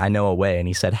can. I know a way." And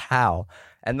he said, "How?"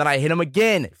 And then I hit him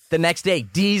again the next day.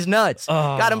 D's nuts.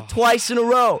 Got him twice in a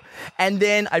row. And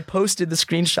then I posted the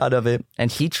screenshot of it,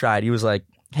 and he tried. He was like,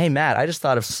 "Hey, Matt, I just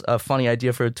thought of a funny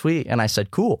idea for a tweet." And I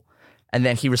said, "Cool." And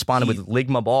then he responded with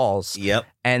Ligma balls. Yep.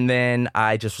 And then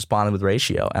I just responded with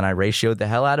ratio, and I ratioed the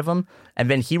hell out of him. And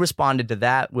then he responded to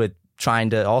that with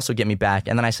trying to also get me back.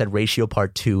 And then I said ratio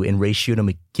part 2 and ratioed him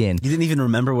again. You didn't even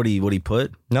remember what he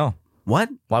put? No. What?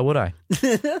 Why would I?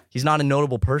 He's not a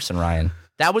notable person, Ryan.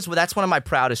 That's one of my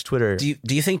proudest Twitter. Do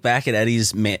you think back at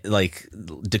Eddie's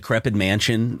decrepit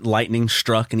mansion, lightning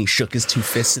struck and he shook his two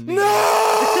fists in the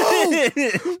air?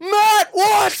 Matt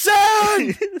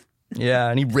Watson! Yeah,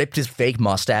 and he ripped his fake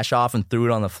mustache off and threw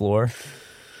it on the floor.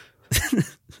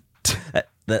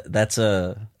 That's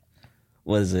a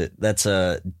what is it? That's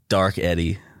a dark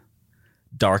Eddie,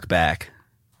 dark back.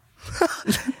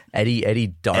 Eddie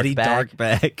Darkback. Eddie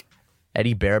Darkback.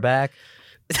 Eddie Bareback.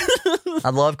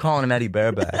 I love calling him Eddie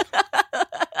Bareback.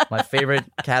 My favorite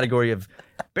category of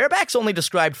bareback's only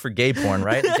described for gay porn,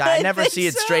 right? I never see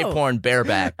it straight porn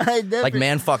bareback. Like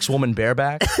man fucks woman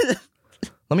bareback.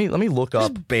 Let me look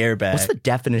up Bareback. What's the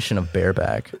definition of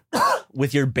bareback?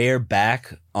 With your bare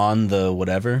back on the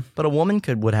whatever. But a woman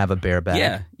would have a bareback.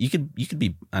 Yeah, you could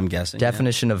be. I'm guessing.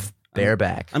 Definition of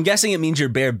bareback. I'm guessing it means your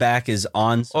bare back is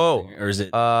on something, or is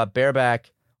it?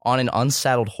 Bareback on an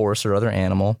unsaddled horse or other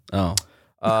animal. Oh.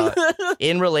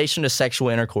 In relation to sexual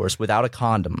intercourse without a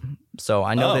condom. So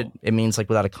I know that it means like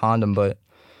without a condom, but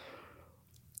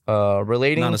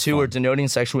relating to or denoting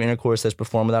sexual intercourse that's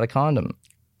performed without a condom.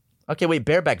 Okay, wait,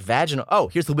 bareback vaginal. Oh,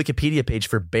 here's the Wikipedia page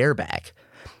for bareback.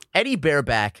 Eddie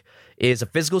Bareback is a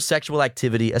physical sexual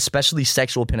activity, especially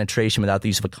sexual penetration without the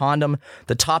use of a condom.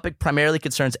 The topic primarily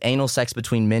concerns anal sex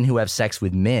between men who have sex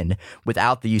with men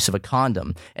without the use of a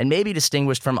condom, and may be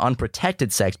distinguished from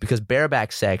unprotected sex because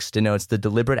bareback sex denotes the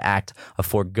deliberate act of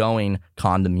foregoing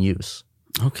condom use.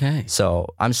 Okay.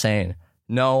 So I'm saying,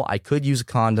 no, I could use a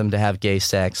condom to have gay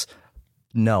sex.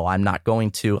 No, I'm not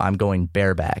going to. I'm going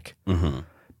bareback. Mm-hmm.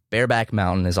 Bareback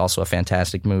Mountain is also a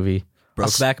fantastic movie.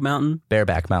 Brokeback Mountain?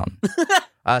 Bareback Mountain.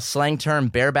 Slang term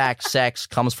bareback sex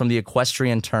comes from the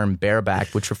equestrian term bareback,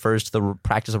 which refers to the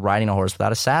practice of riding a horse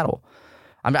without a saddle.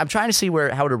 I'm trying to see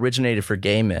how it originated for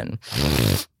gay men.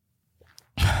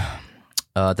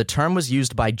 The term was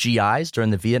used by GIs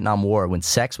during the Vietnam War when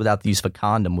sex without the use of a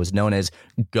condom was known as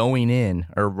going in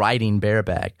or riding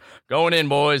bareback. Going in,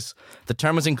 boys. The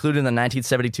term was included in the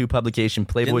 1972 publication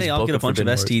Didn't Playboy's they all Book get a of bunch of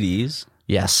Forbidden Words. STDs?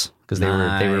 Yes, because they were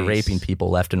Nice. raping people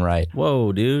left and right.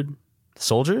 Whoa, dude.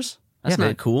 Soldiers? That's Yeah,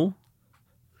 not cool.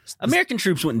 American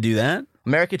troops wouldn't do that.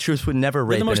 American troops would never They're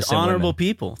rape the most innocent honorable women.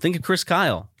 people. Think of Chris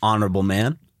Kyle. Honorable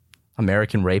man.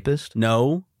 American rapist?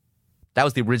 No. That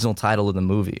was the original title of the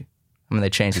movie. I mean, they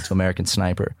changed it to American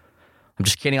Sniper. I'm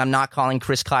just kidding. I'm not calling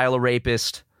Chris Kyle a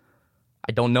rapist.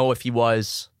 I don't know if he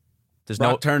was. There's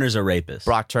Brock Turner's a rapist.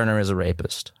 Brock Turner is a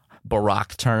rapist.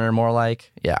 Barack Turner, more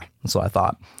like. Yeah, that's what I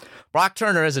thought. Brock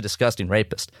Turner is a disgusting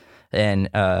rapist. And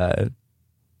don't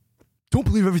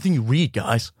believe everything you read,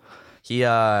 guys. He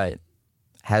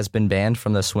has been banned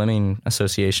from the Swimming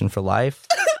Association for life.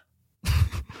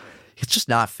 It's just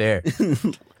not fair.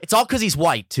 It's all because he's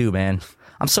white, too, man.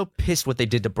 I'm so pissed what they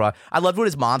did to Brock. I loved what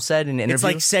his mom said in an interview. It's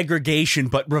like segregation,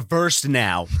 but reversed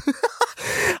now.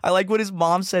 I like what his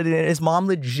mom said. His mom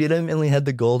legitimately had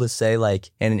the goal to say, like,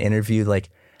 in an interview, like,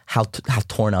 how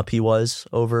torn up he was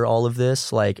over all of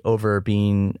this, like, over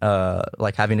being,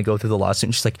 like, having to go through the lawsuit.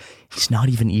 And she's like, he's not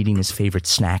even eating his favorite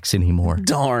snacks anymore.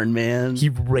 Darn, man. He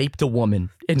raped a woman,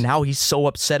 and now he's so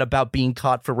upset about being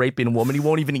caught for raping a woman, he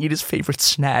won't even eat his favorite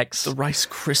snacks. The Rice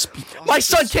Krispie. My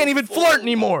son can't even flirt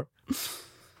anymore.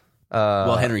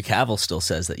 Well, Henry Cavill still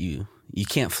says that you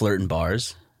can't flirt in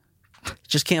bars. You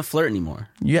just can't flirt anymore.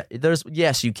 Yeah,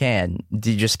 yes, you can.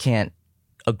 You just can't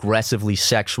aggressively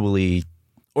sexually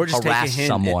Or just harass take a hint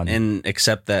someone and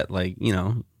accept that, like, you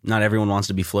know, not everyone wants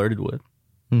to be flirted with.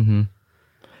 Mm-hmm.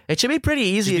 It should be pretty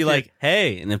easy. Just be if like,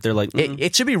 hey, and if they're like,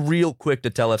 it should be real quick to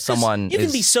tell if someone you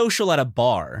can be social at a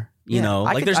bar. You Yeah, know,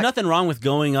 I like could- there's nothing wrong with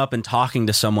going up and talking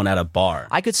to someone at a bar.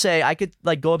 I could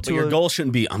like go up But to your goal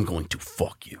shouldn't be, I'm going to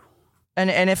fuck you.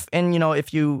 and you know,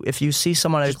 if you see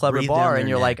someone at a Just club or breathe bar down and their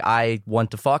you're neck. like, I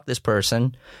want to fuck this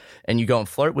person, and you go and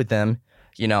flirt with them,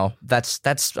 you know, that's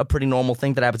a pretty normal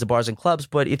thing that happens at bars and clubs.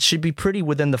 But it should be pretty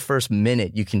within the first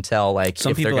minute. You can tell, like,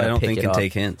 Some if they're people I gonna don't pick think it can up.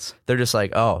 take hints. They're just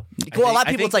like, oh, well, a lot of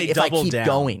I people. It's think like, they if I double keep down.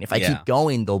 going, Yeah. keep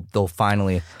going, they'll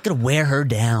finally, I'm gonna wear her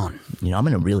down. you know, I'm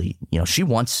gonna really, you know, she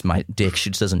wants my dick, she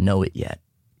just doesn't know it yet.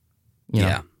 You know?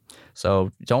 Yeah.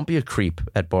 So don't be a creep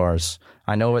at bars.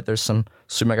 I know that there's some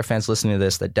Super Mega fans listening to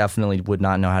this that definitely would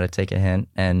not know how to take a hint.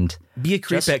 And Be a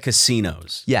creep Just- at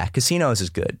casinos. yeah, casinos is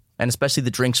good. And especially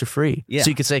the drinks are free. Yeah.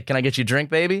 So you could say, can I get you a drink,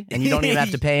 baby? And you don't even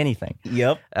have to pay anything.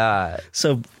 Yep.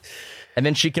 So And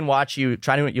then she can watch you,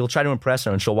 you'll try to impress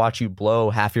her, and she'll watch you blow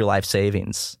half your life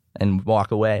savings and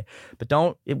walk away. But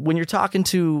when you're talking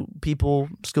to people,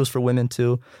 this goes for women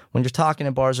too, when you're talking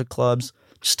at bars or clubs,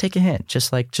 just take a hint.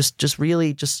 Just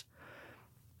really just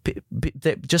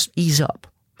ease up.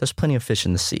 There's plenty of fish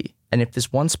in the sea. And if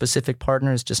this one specific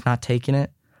partner is just not taking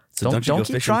it, don't you go keep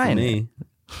fishing trying for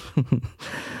it. me.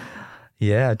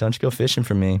 Yeah, don't you go fishing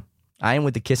for me. I ain't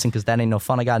with the kissing because that ain't no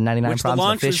fun. I got 99 Which the problems,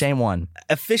 launch but fish was- ain't one.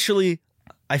 Officially,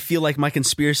 I feel like my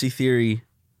conspiracy theory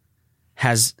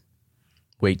has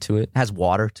Weight to it. Has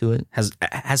water to it. has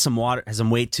some water, has some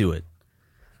weight to it.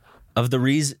 Of the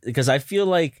reason, because I feel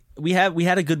like we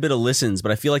had a good bit of listens,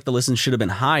 but I feel like the listens should have been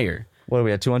higher. What are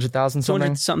we at, 200,000 something?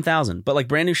 200 something thousand. But like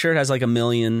Brand New Shirt has like 1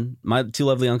 million. My Two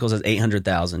Lovely Uncles has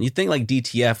 800,000. You'd think like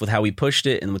DTF with how we pushed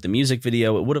it and with the music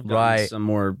video, it would have gotten Right. some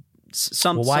more.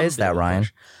 Some. Well, why some is bit that, of a Ryan?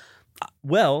 push.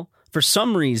 Well, for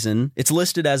some reason, it's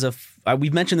listed as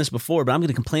we've mentioned this before, but I'm going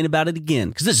to complain about it again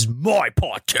because this is my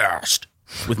podcast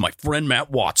with my friend Matt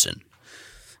Watson,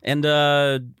 and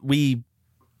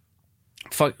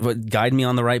guide me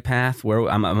on the right path. Where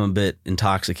I'm a bit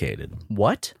intoxicated.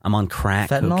 What? I'm on crack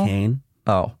Fentanyl? cocaine.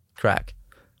 Oh, crack.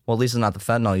 Well, at least it's not the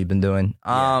fentanyl you've been doing.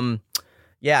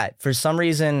 Yeah, for some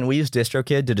reason, we use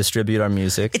DistroKid to distribute our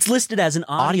music. It's listed as an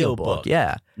audiobook.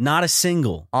 Yeah. Not a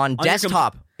single. On your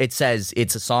desktop, it says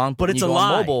it's a song, but But when it's you a go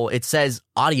on lie. mobile, it says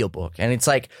audiobook. And it's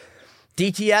like,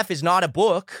 DTF is not a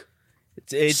book.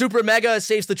 It's Super Mega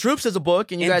Saves the Troops as a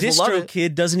book, and you and guys will love it.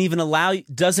 DistroKid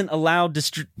doesn't allow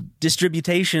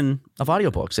distribution. Of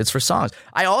audiobooks. It's for songs.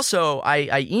 I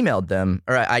emailed them,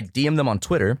 or I DM'd them on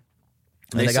Twitter,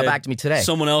 and they got said, back to me today.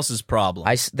 Someone else's problem.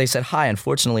 They said, hi,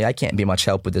 unfortunately, I can't be much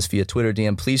help with this via Twitter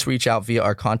DM. Please reach out via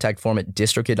our contact form at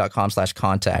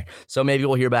distrokid.com/contact. So maybe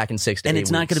we'll hear back in 6 to 8 and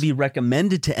it's not going to be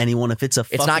recommended to anyone if it's a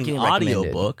It's not fucking getting recommended.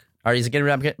 audiobook. Or is it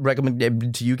getting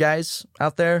recommended to you guys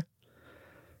out there?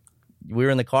 We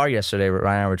were in the car yesterday,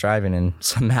 Ryan and I were driving, and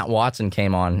some Matt Watson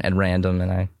came on at random,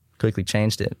 and I quickly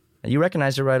changed it. You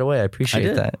recognized it right away. I appreciate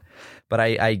did. that. But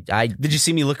I Did you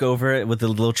see me look over it with a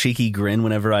little cheeky grin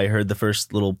whenever I heard the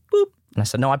first little boop And I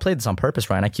said, no, I played this on purpose,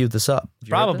 Ryan. I queued this up. Did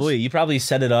you hear Probably. You probably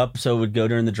set it up so it would go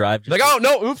during the drive. this? Like, oh,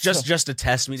 no, oops. Just to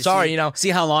test me. To Sorry, see, you know. See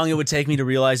how long it would take me to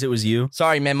realize it was you?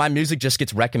 Sorry, man. My music just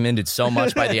gets recommended so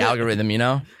much by the algorithm, you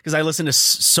know? Because I listen to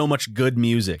so much good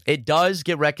music. It does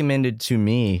get recommended to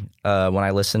me when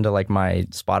I listen to like my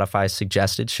Spotify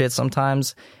suggested shit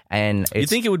sometimes. And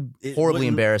it's You think it horribly wouldn't-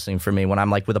 embarrassing for me when I'm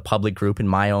like with a public group and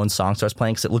my own song starts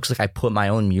playing because it looks like I put my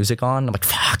own music on. I'm like,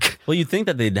 fuck. Well, you'd think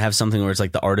that they'd have something where it's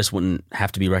like the artist wouldn't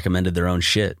have to be recommended their own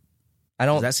shit. I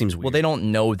don't. That seems Well, weird. they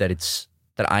don't know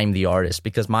that I'm the artist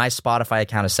because my Spotify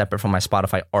account is separate from my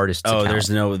Spotify artist's account. There's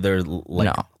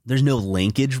no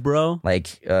linkage, bro.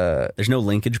 Like, There's no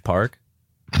linkage park.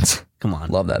 Come on.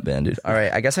 love that band, dude. All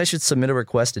right, I guess I should submit a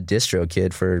request to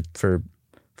DistroKid for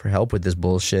help with this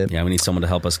bullshit. Yeah, we need someone to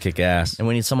help us kick ass. And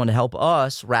we need someone to help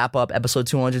us wrap up episode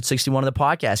 261 of the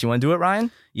podcast. You want to do it,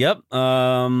 Ryan? Yep.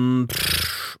 I'll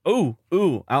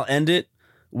end it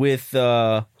with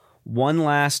one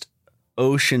last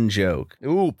ocean joke.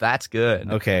 Ooh, that's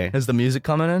good. Okay. Is the music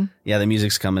coming in? Yeah, the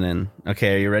music's coming in.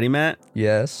 Okay, are you ready, Matt?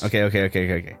 Yes. Okay.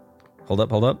 Hold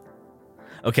up.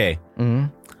 Okay. Mm-hmm.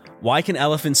 Why can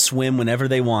elephants swim whenever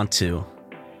they want to?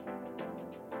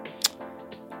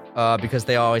 Because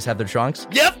they always have their trunks?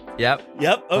 Yep. Yep.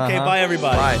 Okay, bye,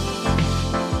 everybody. Bye.